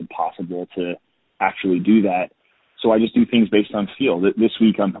schedule, it's impossible to actually do that. So I just do things based on feel. This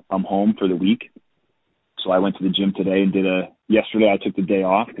week I'm home for the week. So I went to the gym today and yesterday I took the day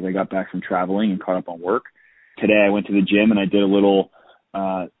off because I got back from traveling and caught up on work. Today I went to the gym and I did a little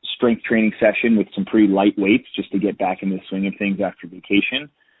strength training session with some pretty light weights just to get back into the swing of things after vacation.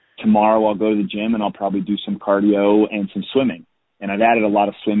 Tomorrow I'll go to the gym and I'll probably do some cardio and some swimming. And I've added a lot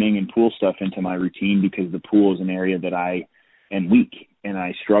of swimming and pool stuff into my routine because the pool is an area that I am weak and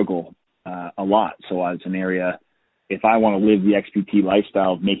I struggle a lot. So it's an area, if I want to live the XPT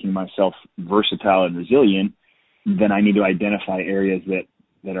lifestyle of making myself versatile and resilient, then I need to identify areas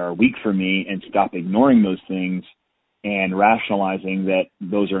that are weak for me and stop ignoring those things and rationalizing that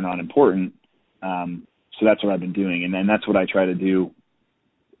those are not important. So that's what I've been doing. And then that's what I try to do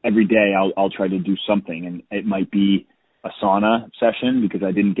every day. I'll try to do something, and it might be a sauna session because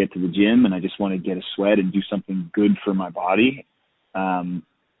I didn't get to the gym and I just want to get a sweat and do something good for my body.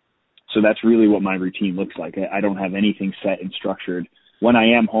 So that's really what my routine looks like. I don't have anything set and structured. When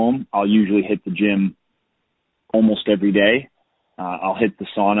I am home, I'll usually hit the gym almost every day. I'll hit the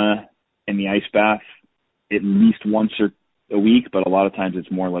sauna and the ice bath at least once or a week, but a lot of times it's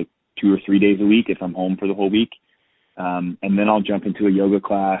more like 2 or 3 days a week if I'm home for the whole week. And then I'll jump into a yoga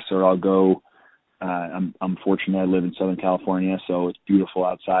class, or I'll go, I'm fortunate I live in Southern California, so it's beautiful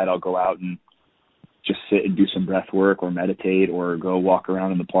outside. I'll go out and just sit and do some breath work or meditate or go walk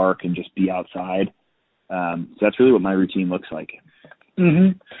around in the park and just be outside. So that's really what my routine looks like.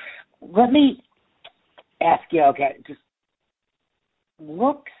 Mm-hmm. Let me ask you, okay, just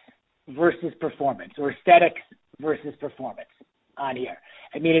looks versus performance, or aesthetics versus performance on here.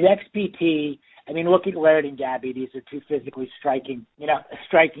 I mean, at XPT, look at Laird and Gabby. These are two physically striking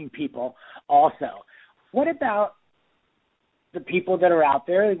people also. What about the people that are out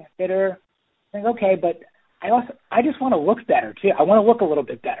there that are saying, okay, but I just want to look better too. I want to look a little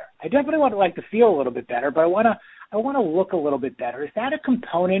bit better. I definitely want to feel a little bit better, but I want to look a little bit better. Is that a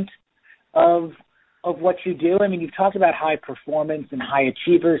component of what you do? I mean, you've talked about high performance and high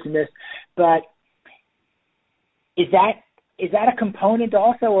achievers in this, but is that a component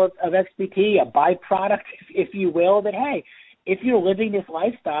also of XPT, a byproduct, if you will, that, hey, if you're living this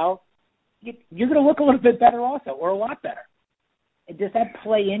lifestyle, you're going to look a little bit better also, or a lot better? Does that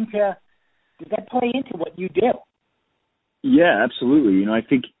play into what you do? Yeah, absolutely. I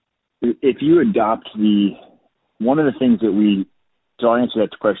think if you adopt one of the things that so I'll answer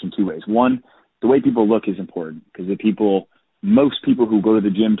that question two ways. One, the way people look is important, because most people who go to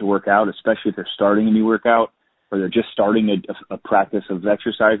the gym to work out, especially if they're starting a new workout or they're just starting a practice of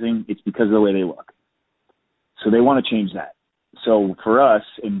exercising, it's because of the way they look. So they want to change that. So for us,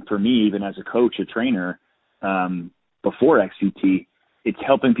 and for me, even as a coach, a trainer, before XCT, it's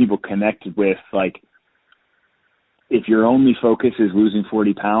helping people connect with, like, if your only focus is losing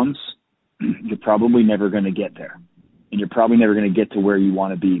 40 pounds, you're probably never going to get there. And you're probably never going to get to where you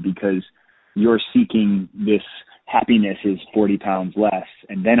want to be, because you're seeking this happiness is 40 pounds less,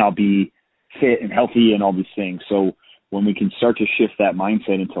 and then I'll be fit and healthy and all these things. So when we can start to shift that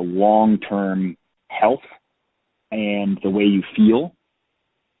mindset into long-term health and the way you feel,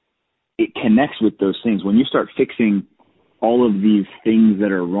 it connects with those things. When you start fixing all of these things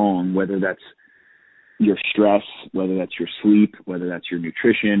that are wrong, whether that's your stress, whether that's your sleep, whether that's your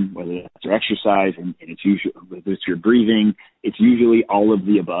nutrition, whether that's your exercise, and it's usually, whether it's your breathing, it's usually all of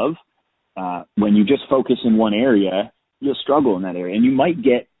the above. When you just focus in one area, you'll struggle in that area, and you might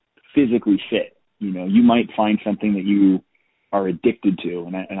get physically fit. You might find something that you are addicted to,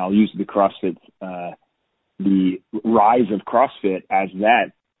 and I'll use the CrossFit, the rise of CrossFit as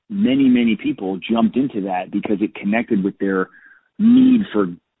that. Many people jumped into that because it connected with their need for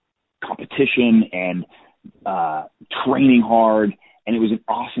competition and training hard. And it was an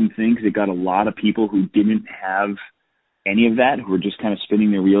awesome thing because it got a lot of people who didn't have any of that, who were just kind of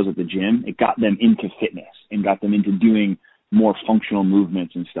spinning their wheels at the gym. It got them into fitness and got them into doing more functional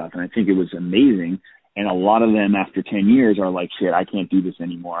movements and stuff. And I think it was amazing. And a lot of them after 10 years are like, shit, I can't do this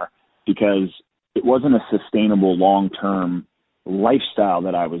anymore, because it wasn't a sustainable long-term lifestyle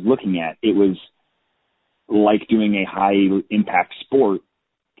that I was looking at. It was like doing a high impact sport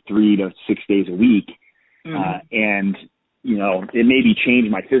 3 to 6 days a week. And, it maybe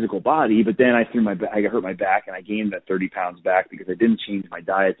changed my physical body, but then I hurt my back and I gained that 30 pounds back because I didn't change my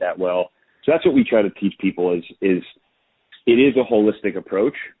diet that well. So that's what we try to teach people is it is a holistic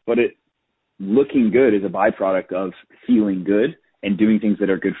approach, but looking good is a byproduct of feeling good and doing things that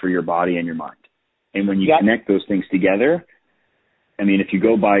are good for your body and your mind. And when you connect those things together, if you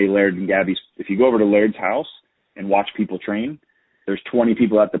go by Laird and Gabby's, if you go over to Laird's house and watch people train, there's 20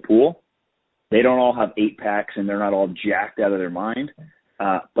 people at the pool. They don't all have 8-packs and they're not all jacked out of their mind,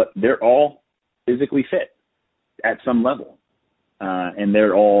 but they're all physically fit at some level. And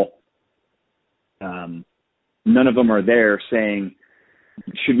they're all, none of them are there saying,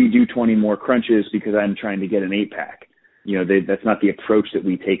 should we do 20 more crunches because I'm trying to get an 8-pack? That's not the approach that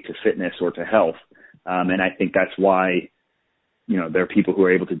we take to fitness or to health. And I think that's why, there are people who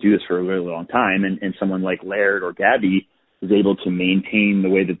are able to do this for a really long time. And someone like Laird or Gabby is able to maintain the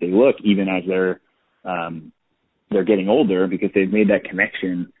way that they look, even as they're getting older, because they've made that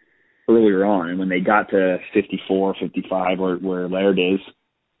connection earlier on. And when they got to 54, 55, where Laird is,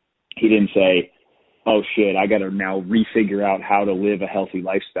 he didn't say, oh shit, I got to now refigure out how to live a healthy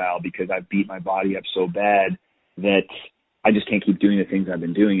lifestyle because I've beat my body up so bad that I just can't keep doing the things I've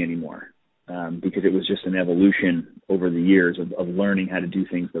been doing anymore. Because it was just an evolution over the years of learning how to do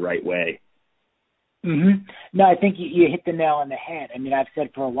things the right way. Mm-hmm. No, I think you hit the nail on the head. I've said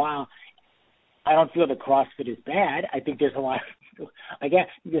for a while, I don't feel that CrossFit is bad. I think there's a lot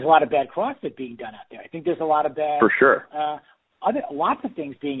of bad CrossFit being done out there. I think there's a lot of bad, for sure, lots of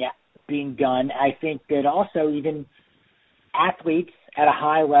things being done. I think that also even athletes at a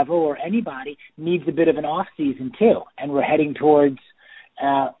high level or anybody needs a bit of an off season too. And we're heading towards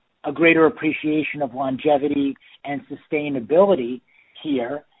a greater appreciation of longevity and sustainability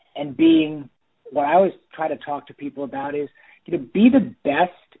here, and being what I always try to talk to people about is, be the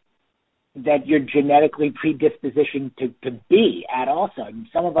best that you're genetically predispositioned to be at also. I mean,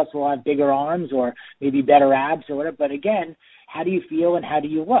 some of us will have bigger arms or maybe better abs or whatever, but again, how do you feel and how do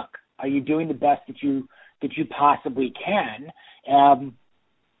you look? Are you doing the best that you possibly can?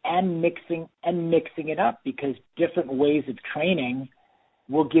 And mixing it up, because different ways of training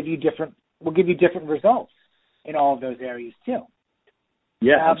will give you different results in all of those areas too.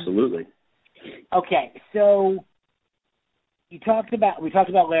 Yeah, absolutely. Okay, so we talked about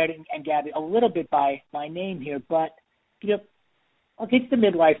Laird and Gabby a little bit by name here, but it's the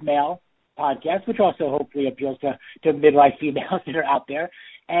Midlife Male podcast, which also hopefully appeals to midlife females that are out there,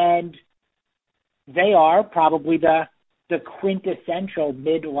 and they are probably the quintessential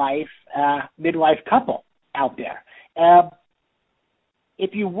midlife couple out there.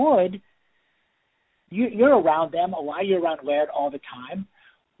 If you would, you're around them a lot. You're around Laird all the time.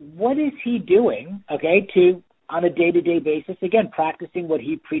 What is he doing, to on a day-to-day basis, again, practicing what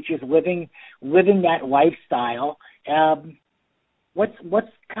he preaches, living that lifestyle?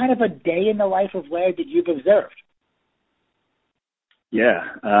 What's kind of a day in the life of Laird that you've observed? Yeah,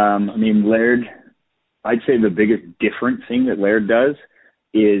 Laird, I'd say the biggest different thing that Laird does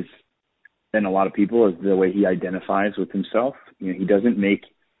is, than a lot of people, is the way he identifies with himself. He doesn't make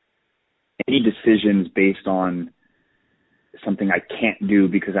any decisions based on something I can't do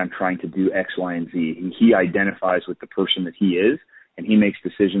because I'm trying to do X, Y, and Z. He identifies with the person that he is, and he makes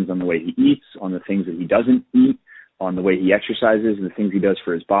decisions on the way he eats, on the things that he doesn't eat, on the way he exercises, and the things he does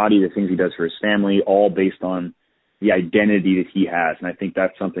for his body, the things he does for his family, all based on the identity that he has. And I think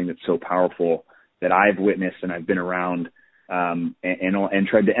that's something that's so powerful that I've witnessed and I've been around and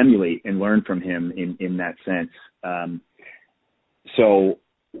tried to emulate and learn from him in that sense. So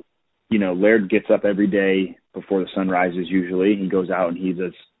Laird gets up every day before the sun rises usually. He goes out and he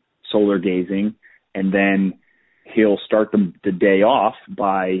does solar gazing, and then he'll start the day off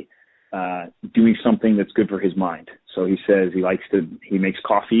by doing something that's good for his mind. So he says he makes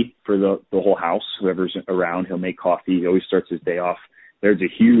coffee for the whole house. Whoever's around, he'll make coffee. He always starts his day off. There's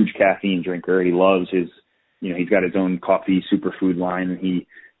a huge caffeine drinker. He loves he's got his own coffee superfood line, and he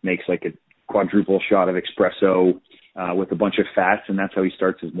makes like a quadruple shot of espresso with a bunch of fats, and that's how he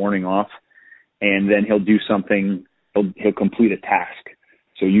starts his morning off. And then he'll do something, he'll complete a task.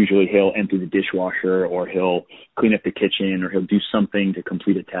 So usually he'll empty the dishwasher, or he'll clean up the kitchen, or he'll do something to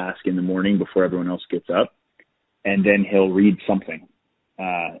complete a task in the morning before everyone else gets up. And then he'll read something.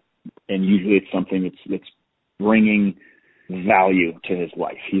 And usually it's something that's bringing value to his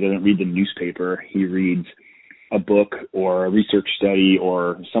life. He doesn't read the newspaper. He reads a book or a research study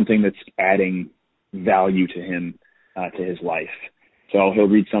or something that's adding value to him, to his life. So he'll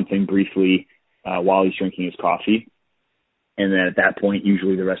read something briefly while he's drinking his coffee. And then at that point,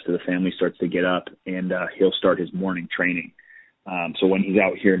 usually the rest of the family starts to get up, and he'll start his morning training. So when he's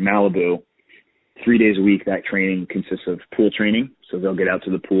out here in Malibu, 3 days a week, that training consists of pool training. So they'll get out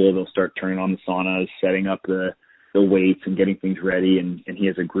to the pool, they'll start turning on the saunas, setting up the weights and getting things ready. And he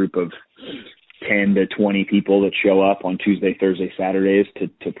has a group of 10 to 20 people that show up on Tuesday, Thursday, Saturdays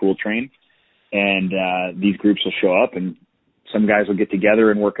to pool train. And these groups will show up, and some guys will get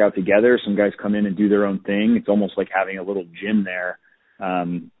together and work out together. Some guys come in and do their own thing. It's almost like having a little gym there,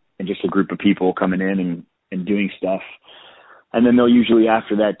 and just a group of people coming in and doing stuff. And then they'll usually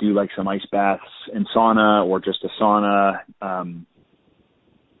after that do like some ice baths and sauna, or just a sauna,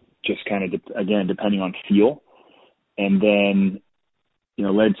 just kind of, again, depending on feel. And then,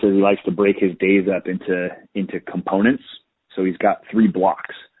 Laird says he likes to break his days up into components. So he's got 3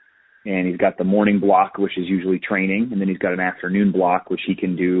 blocks. And he's got the morning block, which is usually training. And then he's got an afternoon block, which he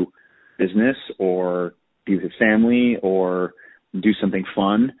can do business or be with his family or do something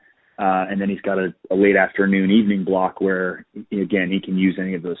fun. And then he's got a late afternoon, evening block where, again, he can use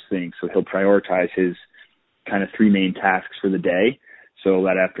any of those things. So he'll prioritize his kind of 3 main tasks for the day. So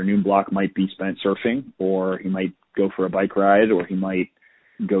that afternoon block might be spent surfing, or he might go for a bike ride, or he might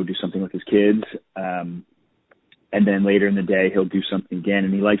go do something with his kids. And then later in the day, he'll do something again.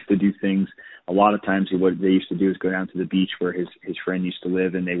 And he likes to do things. A lot of times what they used to do is go down to the beach where his friend used to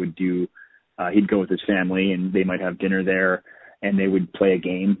live, and they would he'd go with his family, and they might have dinner there, and they would play a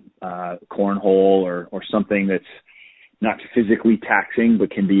game, cornhole or something that's not physically taxing, but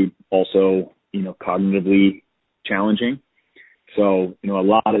can be also, cognitively challenging. So, he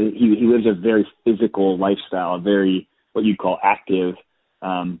lives a very physical lifestyle, very what you'd call active,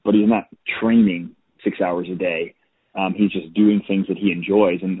 but he's not training 6 hours a day. He's just doing things that he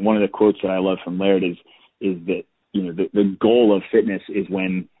enjoys. And one of the quotes that I love from Laird is that, the goal of fitness is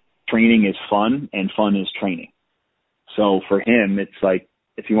when training is fun and fun is training. So for him, it's like,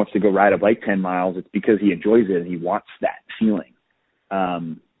 if he wants to go ride a bike 10 miles, it's because he enjoys it and he wants that feeling.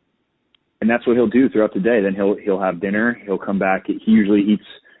 and that's what he'll do throughout the day. Then he'll have dinner. He'll come back. He usually eats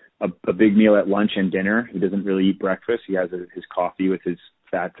a big meal at lunch and dinner. He doesn't really eat breakfast. He has his coffee with his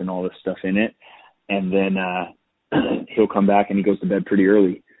fats and all this stuff in it. And then he'll come back and he goes to bed pretty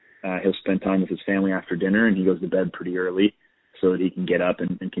early. He'll spend time with his family after dinner, and he goes to bed pretty early so that he can get up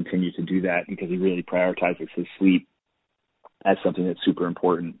and continue to do that, because he really prioritizes his sleep as something that's super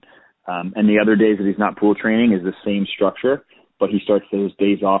important. And the other days that he's not pool training is the same structure, but he starts those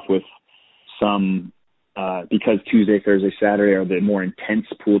days off with some, because Tuesday, Thursday, Saturday are the more intense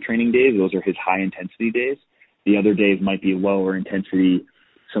pool training days. Those are his high intensity days. The other days might be lower intensity,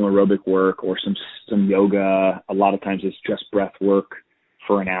 some aerobic work or some yoga. A lot of times it's just breath work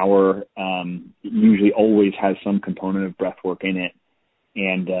for an hour. Usually always has some component of breath work in it.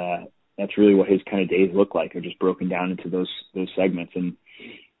 And that's really what his kind of days look like. They're just broken down into those segments. And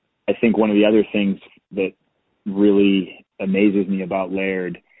I think one of the other things that really amazes me about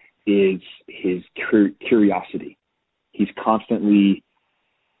Laird is his curiosity. He's constantly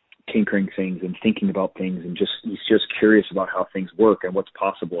tinkering things and thinking about things, and he's just curious about how things work and what's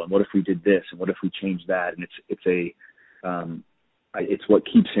possible, and what if we did this and what if we changed that. And it's what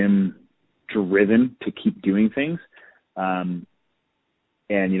keeps him driven to keep doing things. And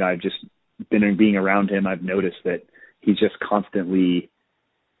I've just been being around him. I've noticed that he's just constantly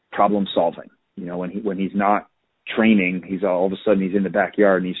problem solving. When he's not training, he's all of a sudden he's in the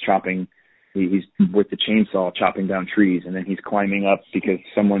backyard and he's with the chainsaw chopping down trees, and then he's climbing up because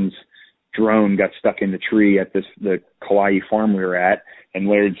someone's drone got stuck in the tree at the Kauai farm we were at, and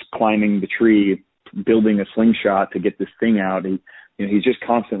Laird's climbing the tree, building a slingshot to get this thing out. He's just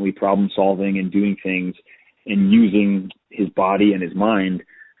constantly problem solving and doing things and using his body and his mind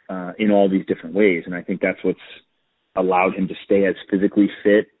in all these different ways. And I think that's what's allowed him to stay as physically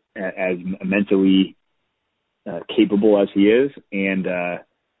fit, as mentally capable as he is, and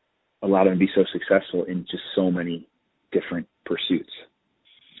allowed him to be so successful in just so many different pursuits.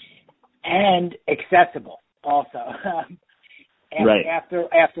 And accessible also. Right.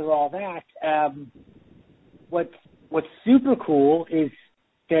 After all that, what's super cool is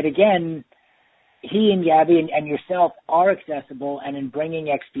that, again, he and Gabby and yourself are accessible, and in bringing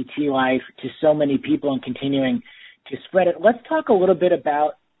XPT life to so many people and continuing to spread it. Let's talk a little bit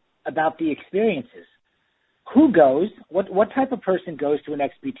about the experiences. Who goes? What type of person goes to an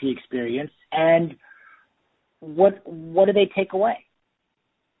XPT experience, and what do they take away?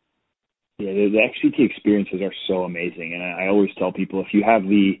 Yeah, the XPT experiences are so amazing, and I always tell people, if you have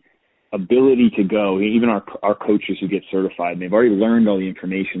the ability to go, even our coaches who get certified, they've already learned all the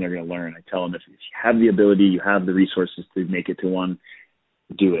information they're going to learn. I tell them, if you have the ability, you have the resources to make it to one,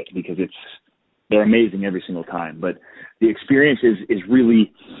 do it, because they're amazing every single time. But the experience is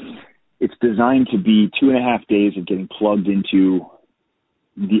really, it's designed to be 2.5 days of getting plugged into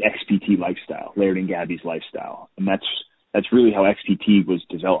the XPT lifestyle, Laird and Gabby's lifestyle. And that's really how XPT was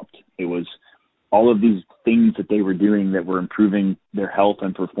developed. It was all of these things that they were doing that were improving their health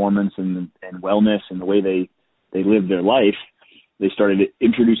and performance and wellness and the way they lived their life. They started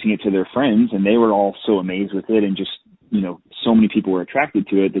introducing it to their friends, and they were all so amazed with it, and just, so many people were attracted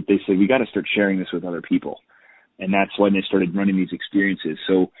to it that they said, we got to start sharing this with other people. And that's when they started running these experiences.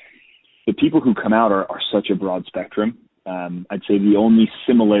 So the people who come out are such a broad spectrum. I'd say the only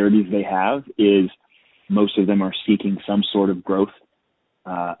similarities they have is most of them are seeking some sort of growth.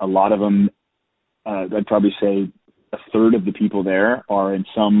 A lot of them, I'd probably say a third of the people there are in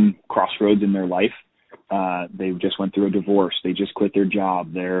some crossroads in their life. They just went through a divorce. They just quit their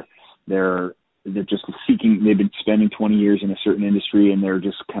job. They're just seeking, they've been spending 20 years in a certain industry, and they're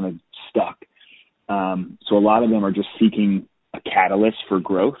just kind of stuck. So a lot of them are just seeking a catalyst for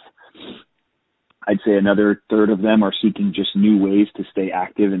growth. I'd say another third of them are seeking just new ways to stay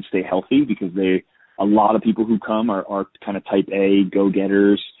active and stay healthy, because a lot of people who come are kind of type A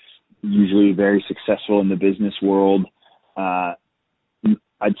go-getters, usually very successful in the business world.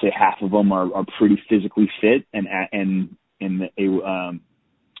 I'd say half of them are pretty physically fit and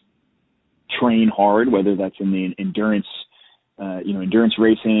train hard, whether that's in the endurance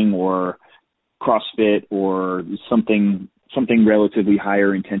racing or CrossFit or something relatively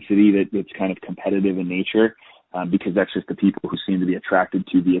higher intensity that's kind of competitive in nature, because that's just the people who seem to be attracted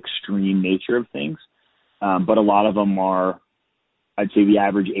to the extreme nature of things. But a lot of them I'd say the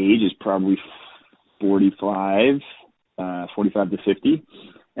average age is probably 45 to 50.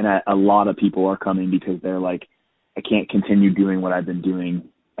 And a lot of people are coming because they're like, I can't continue doing what I've been doing.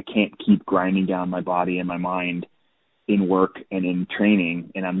 I can't keep grinding down my body and my mind in work and in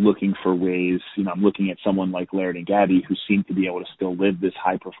training. And I'm looking for ways, I'm looking at someone like Laird and Gabby, who seem to be able to still live this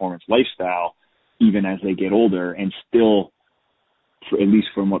high performance lifestyle, even as they get older, and still at least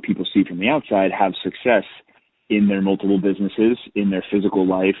from what people see from the outside, have success in their multiple businesses, in their physical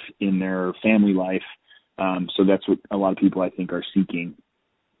life, in their family life. So that's what a lot of people, I think, are seeking.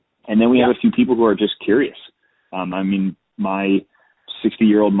 And then we have a few people who are just curious. My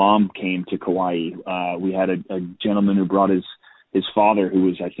 60-year-old mom came to Kauai. We had a gentleman who brought his father, who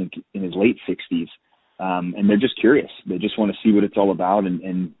was, I think, in his late 60s. And they're just curious. They just want to see what it's all about,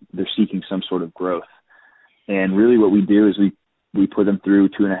 and they're seeking some sort of growth. And really what we do is we put them through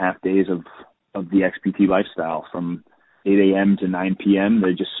 2.5 days of the XPT lifestyle from 8 a.m. to 9 p.m.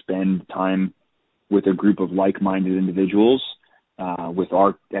 They just spend time with a group of like-minded individuals with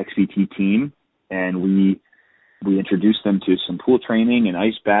our XPT team, and we introduce them to some pool training and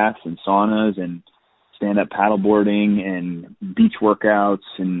ice baths and saunas and stand-up paddleboarding and beach workouts,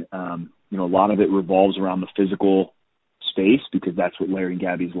 and a lot of it revolves around the physical space because that's what Larry and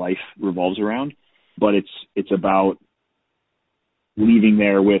Gabby's life revolves around. But it's about leaving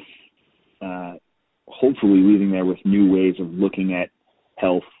there with hopefully leaving there with new ways of looking at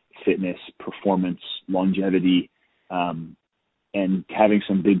health, fitness, performance, longevity, and having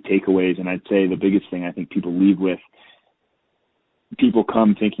some big takeaways. And I'd say the biggest thing I think people leave with, people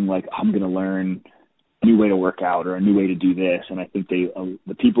come thinking like, I'm going to learn a new way to work out or a new way to do this. And I think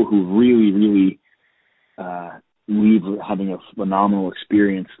the people who really, really leave having a phenomenal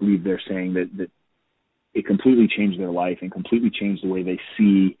experience leave there saying that it completely changed their life and completely changed the way they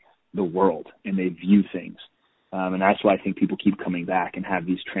see the world and they view things. And that's why I think people keep coming back and have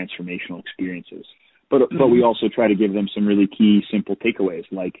these transformational experiences. But we also try to give them some really key, simple takeaways,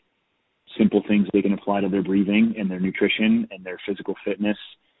 like simple things they can apply to their breathing and their nutrition and their physical fitness,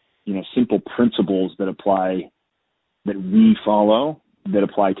 simple principles that we follow, that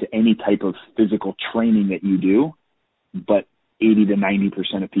apply to any type of physical training that you do, but 80 to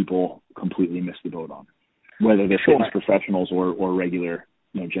 90% of people completely miss the boat on, whether they're fitness professionals or regular,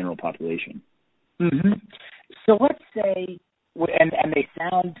 general population. Mm-hmm. So let's say, and they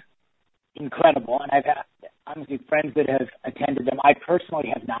sound incredible, and I've had, honestly, friends that have attended them. I personally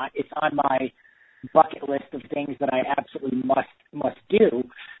have not. It's on my bucket list of things that I absolutely must do.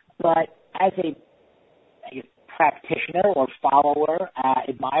 But as a practitioner or follower,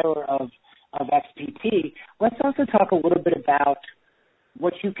 admirer of XPT, let's also talk a little bit about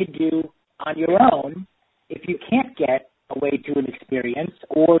what you could do on your own if you can't get away to an experience,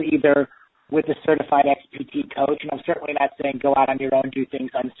 or either with a certified XPT coach. And I'm certainly not saying go out on your own, do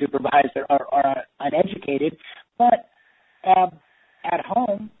things unsupervised or uneducated, but at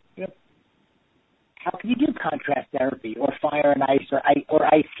home, how can you do contrast therapy or fire and ice or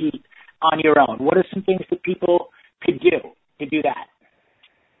ice heat on your own? What are some things that people could do to do that?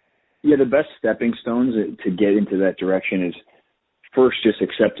 Yeah, the best stepping stones to get into that direction is first just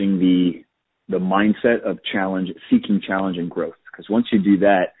accepting the mindset of seeking challenge and growth. Because once you do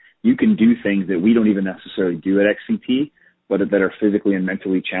that, you can do things that we don't even necessarily do at XCT, but that are physically and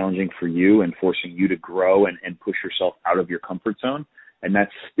mentally challenging for you and forcing you to grow and push yourself out of your comfort zone. And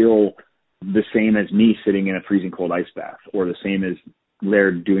that's still the same as me sitting in a freezing cold ice bath, or the same as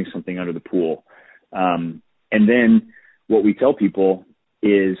Laird doing something under the pool. And then what we tell people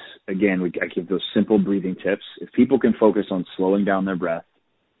is, again, I give those simple breathing tips. If people can focus on slowing down their breath,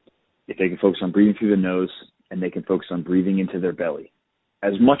 if they can focus on breathing through the nose, and they can focus on breathing into their belly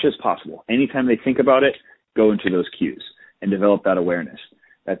as much as possible. Anytime they think about it, go into those cues and develop that awareness.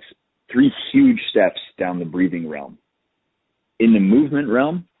 That's 3 huge steps down the breathing realm. In the movement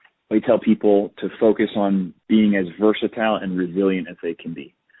realm, we tell people to focus on being as versatile and resilient as they can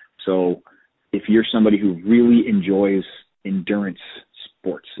be. So if you're somebody who really enjoys endurance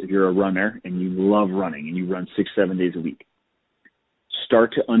sports, if you're a runner and you love running and you run 6-7 days a week,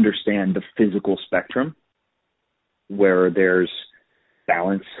 start to understand the physical spectrum where there's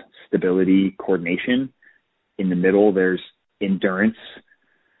balance, stability, coordination. In the middle, there's endurance,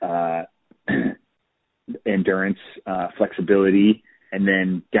 flexibility, and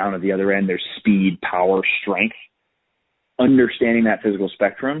then down at the other end, there's speed, power, strength. Understanding that physical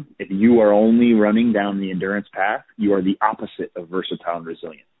spectrum, if you are only running down the endurance path, you are the opposite of versatile and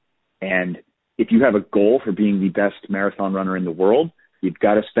resilient. And if you have a goal for being the best marathon runner in the world, you've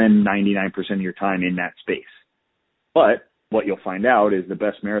got to spend 99% of your time in that space. But what you'll find out is the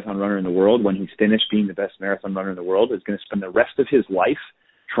best marathon runner in the world, when he's finished being the best marathon runner in the world, is going to spend the rest of his life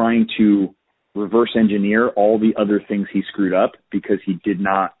trying to reverse engineer all the other things he screwed up because he did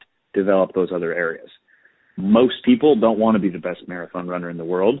not develop those other areas. Most people don't want to be the best marathon runner in the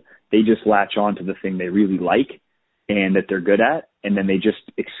world. They just latch on to the thing they really like and that they're good at, and then they just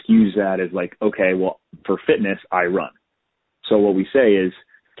excuse that as like, okay, well, for fitness, I run. So what we say is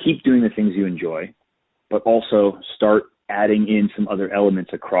keep doing the things you enjoy, but also start adding in some other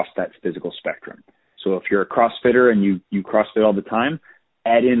elements across that physical spectrum. So if you're a CrossFitter and you CrossFit all the time,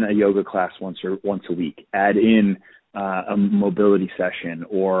 add in a yoga class once a week. Add in a mobility session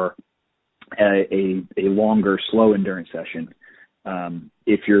or a longer slow endurance session.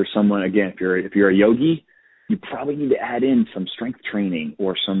 If you're someone, again, if you're a yogi, you probably need to add in some strength training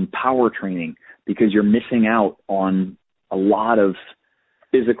or some power training, because you're missing out on a lot of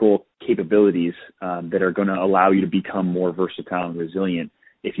physical capabilities that are going to allow you to become more versatile and resilient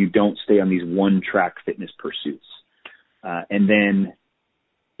if you don't stay on these one-track fitness pursuits. And then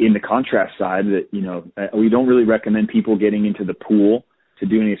in the contrast side, we don't really recommend people getting into the pool to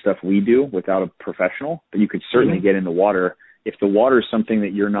do any stuff we do without a professional, but you could certainly get in the water. If the water is something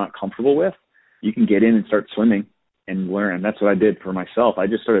that you're not comfortable with, you can get in and start swimming and learn. And that's what I did for myself. I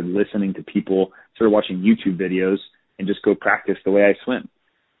just started listening to people, started watching YouTube videos, and just go practice the way I swim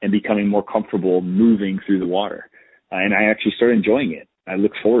and becoming more comfortable moving through the water. And I actually started enjoying it. I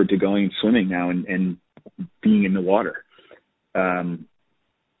look forward to going swimming now and being in the water. And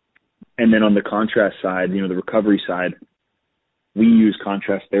then on the contrast side, the recovery side, we use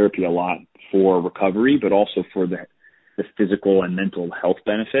contrast therapy a lot for recovery, but also for the physical and mental health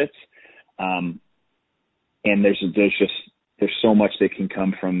benefits. And there's so much that can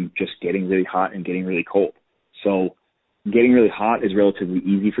come from just getting really hot and getting really cold. So getting really hot is relatively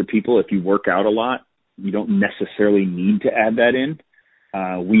easy for people. If you work out a lot, you don't necessarily need to add that in.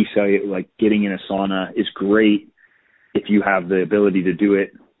 We say like getting in a sauna is great if you have the ability to do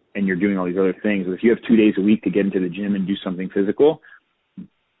it and you're doing all these other things. But if you have 2 days a week to get into the gym and do something physical,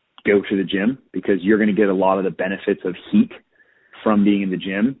 go to the gym, because you're going to get a lot of the benefits of heat from being in the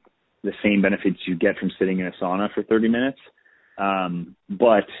gym, the same benefits you get from sitting in a sauna for 30 minutes.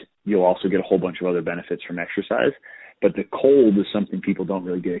 But you'll also get a whole bunch of other benefits from exercise. But the cold is something people don't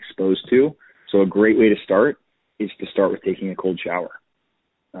really get exposed to. So a great way to start is to start with taking a cold shower.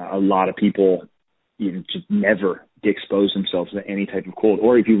 A lot of people just never expose themselves to any type of cold.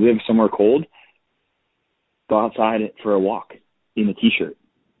 Or if you live somewhere cold, go outside for a walk in a t-shirt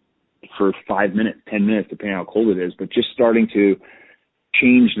for 5 minutes, 10 minutes, depending on how cold it is. But just starting to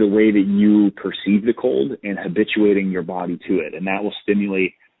change the way that you perceive the cold and habituating your body to it. And that will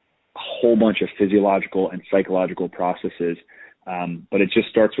stimulate a whole bunch of physiological and psychological processes. But it just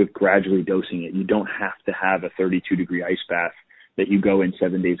starts with gradually dosing it. You don't have to have a 32-degree ice bath that you go in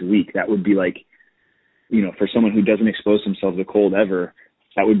 7 days a week. That would be like, for someone who doesn't expose themselves to cold ever,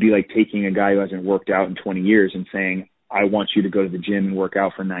 that would be like taking a guy who hasn't worked out in 20 years and saying, I want you to go to the gym and work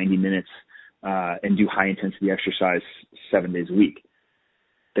out for 90 minutes and do high-intensity exercise 7 days a week.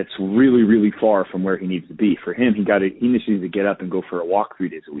 That's really, really far from where he needs to be. For him, he needs to get up and go for a walk 3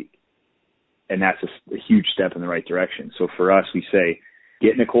 days a week. And that's a huge step in the right direction. So for us, we say,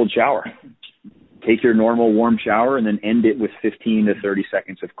 get in a cold shower. Take your normal warm shower and then end it with 15 to 30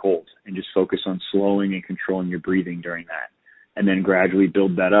 seconds of cold, and just focus on slowing and controlling your breathing during that. And then gradually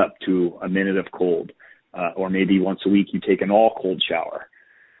build that up to a minute of cold. Or maybe once a week you take an all cold shower.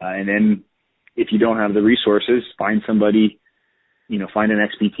 And then if you don't have the resources, find somebody, find an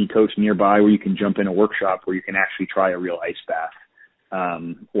XPT coach nearby where you can jump in a workshop where you can actually try a real ice bath,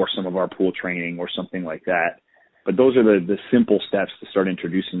 or some of our pool training or something like that. But those are the simple steps to start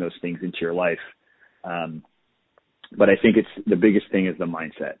introducing those things into your life. But I think the biggest thing is the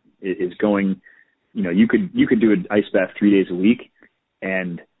mindset. Is going, you could do an ice bath 3 days a week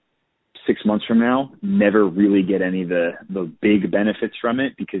and 6 months from now never really get any of the big benefits from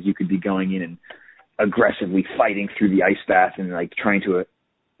it, because you could be going in and aggressively fighting through the ice bath and like trying to,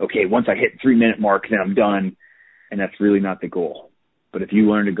 once I hit 3 minute mark, then I'm done. And that's really not the goal. But if you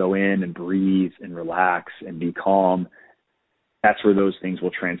learn to go in and breathe and relax and be calm, that's where those things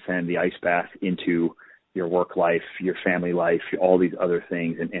will transcend the ice bath into your work life, your family life, all these other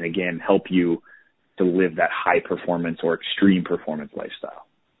things. And again, help you to live that high performance or extreme performance lifestyle.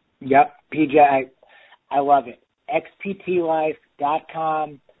 Yep. PJ, I love it.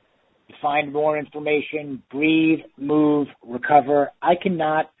 XPTlife.com. Find more information, breathe, move, recover. I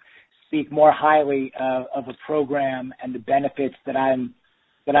cannot speak more highly of a program and the benefits that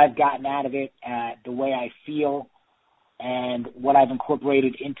I've gotten out of it, the way I feel, and what I've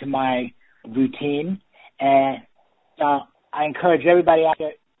incorporated into my routine. And I encourage everybody out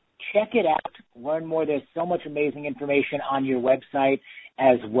there, check it out, learn more. There's so much amazing information on your website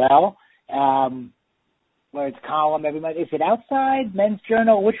as well. Where it's column every month. Is it Outside, Men's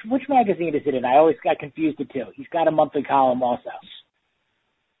Journal? Which magazine is it in? I always got confused the two. He's got a monthly column also.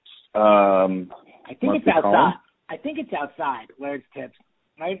 I think it's Outside. Column? I think it's Outside where it's tips,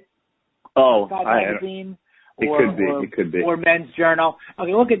 right? Oh, Outside magazine. It could be. Or Men's Journal.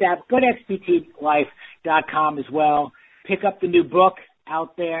 Okay, look at that. Go to xptlife.com as well. pick up the new book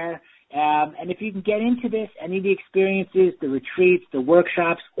out there. And if you can get into this, any of the experiences, the retreats, the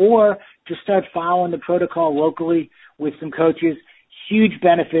workshops, or just start following the protocol locally with some coaches, huge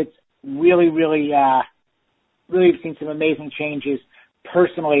benefits. Really have seen some amazing changes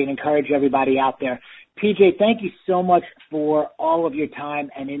personally and encourage everybody out there. PJ, thank you so much for all of your time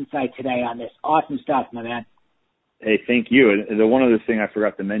and insight today on this. Awesome stuff, my man. Hey, thank you. And the one other thing I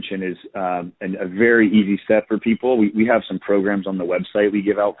forgot to mention is a very easy step for people. We have some programs on the website we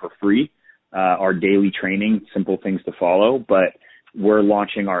give out for free, our daily training, simple things to follow. But we're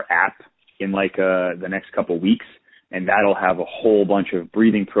launching our app in the next couple of weeks, and that'll have a whole bunch of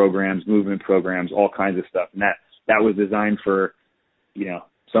breathing programs, movement programs, all kinds of stuff. And that was designed for,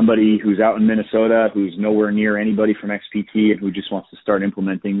 somebody who's out in Minnesota, who's nowhere near anybody from XPT, and who just wants to start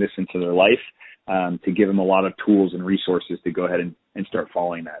implementing this into their life, to give them a lot of tools and resources to go ahead and start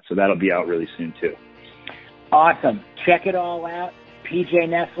following that. So that'll be out really soon too. Awesome. Check it all out. PJ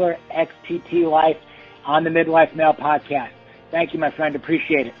Nestler, XPT Life, on the Midlife Male Podcast. Thank you, my friend.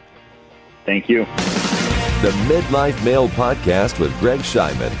 Appreciate it. Thank you. The Midlife Male Podcast with Greg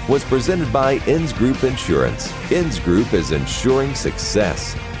Scheinman was presented by Inns Group Insurance. Inns Group is insuring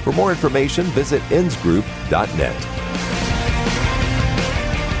success. For more information, visit innsgroup.net.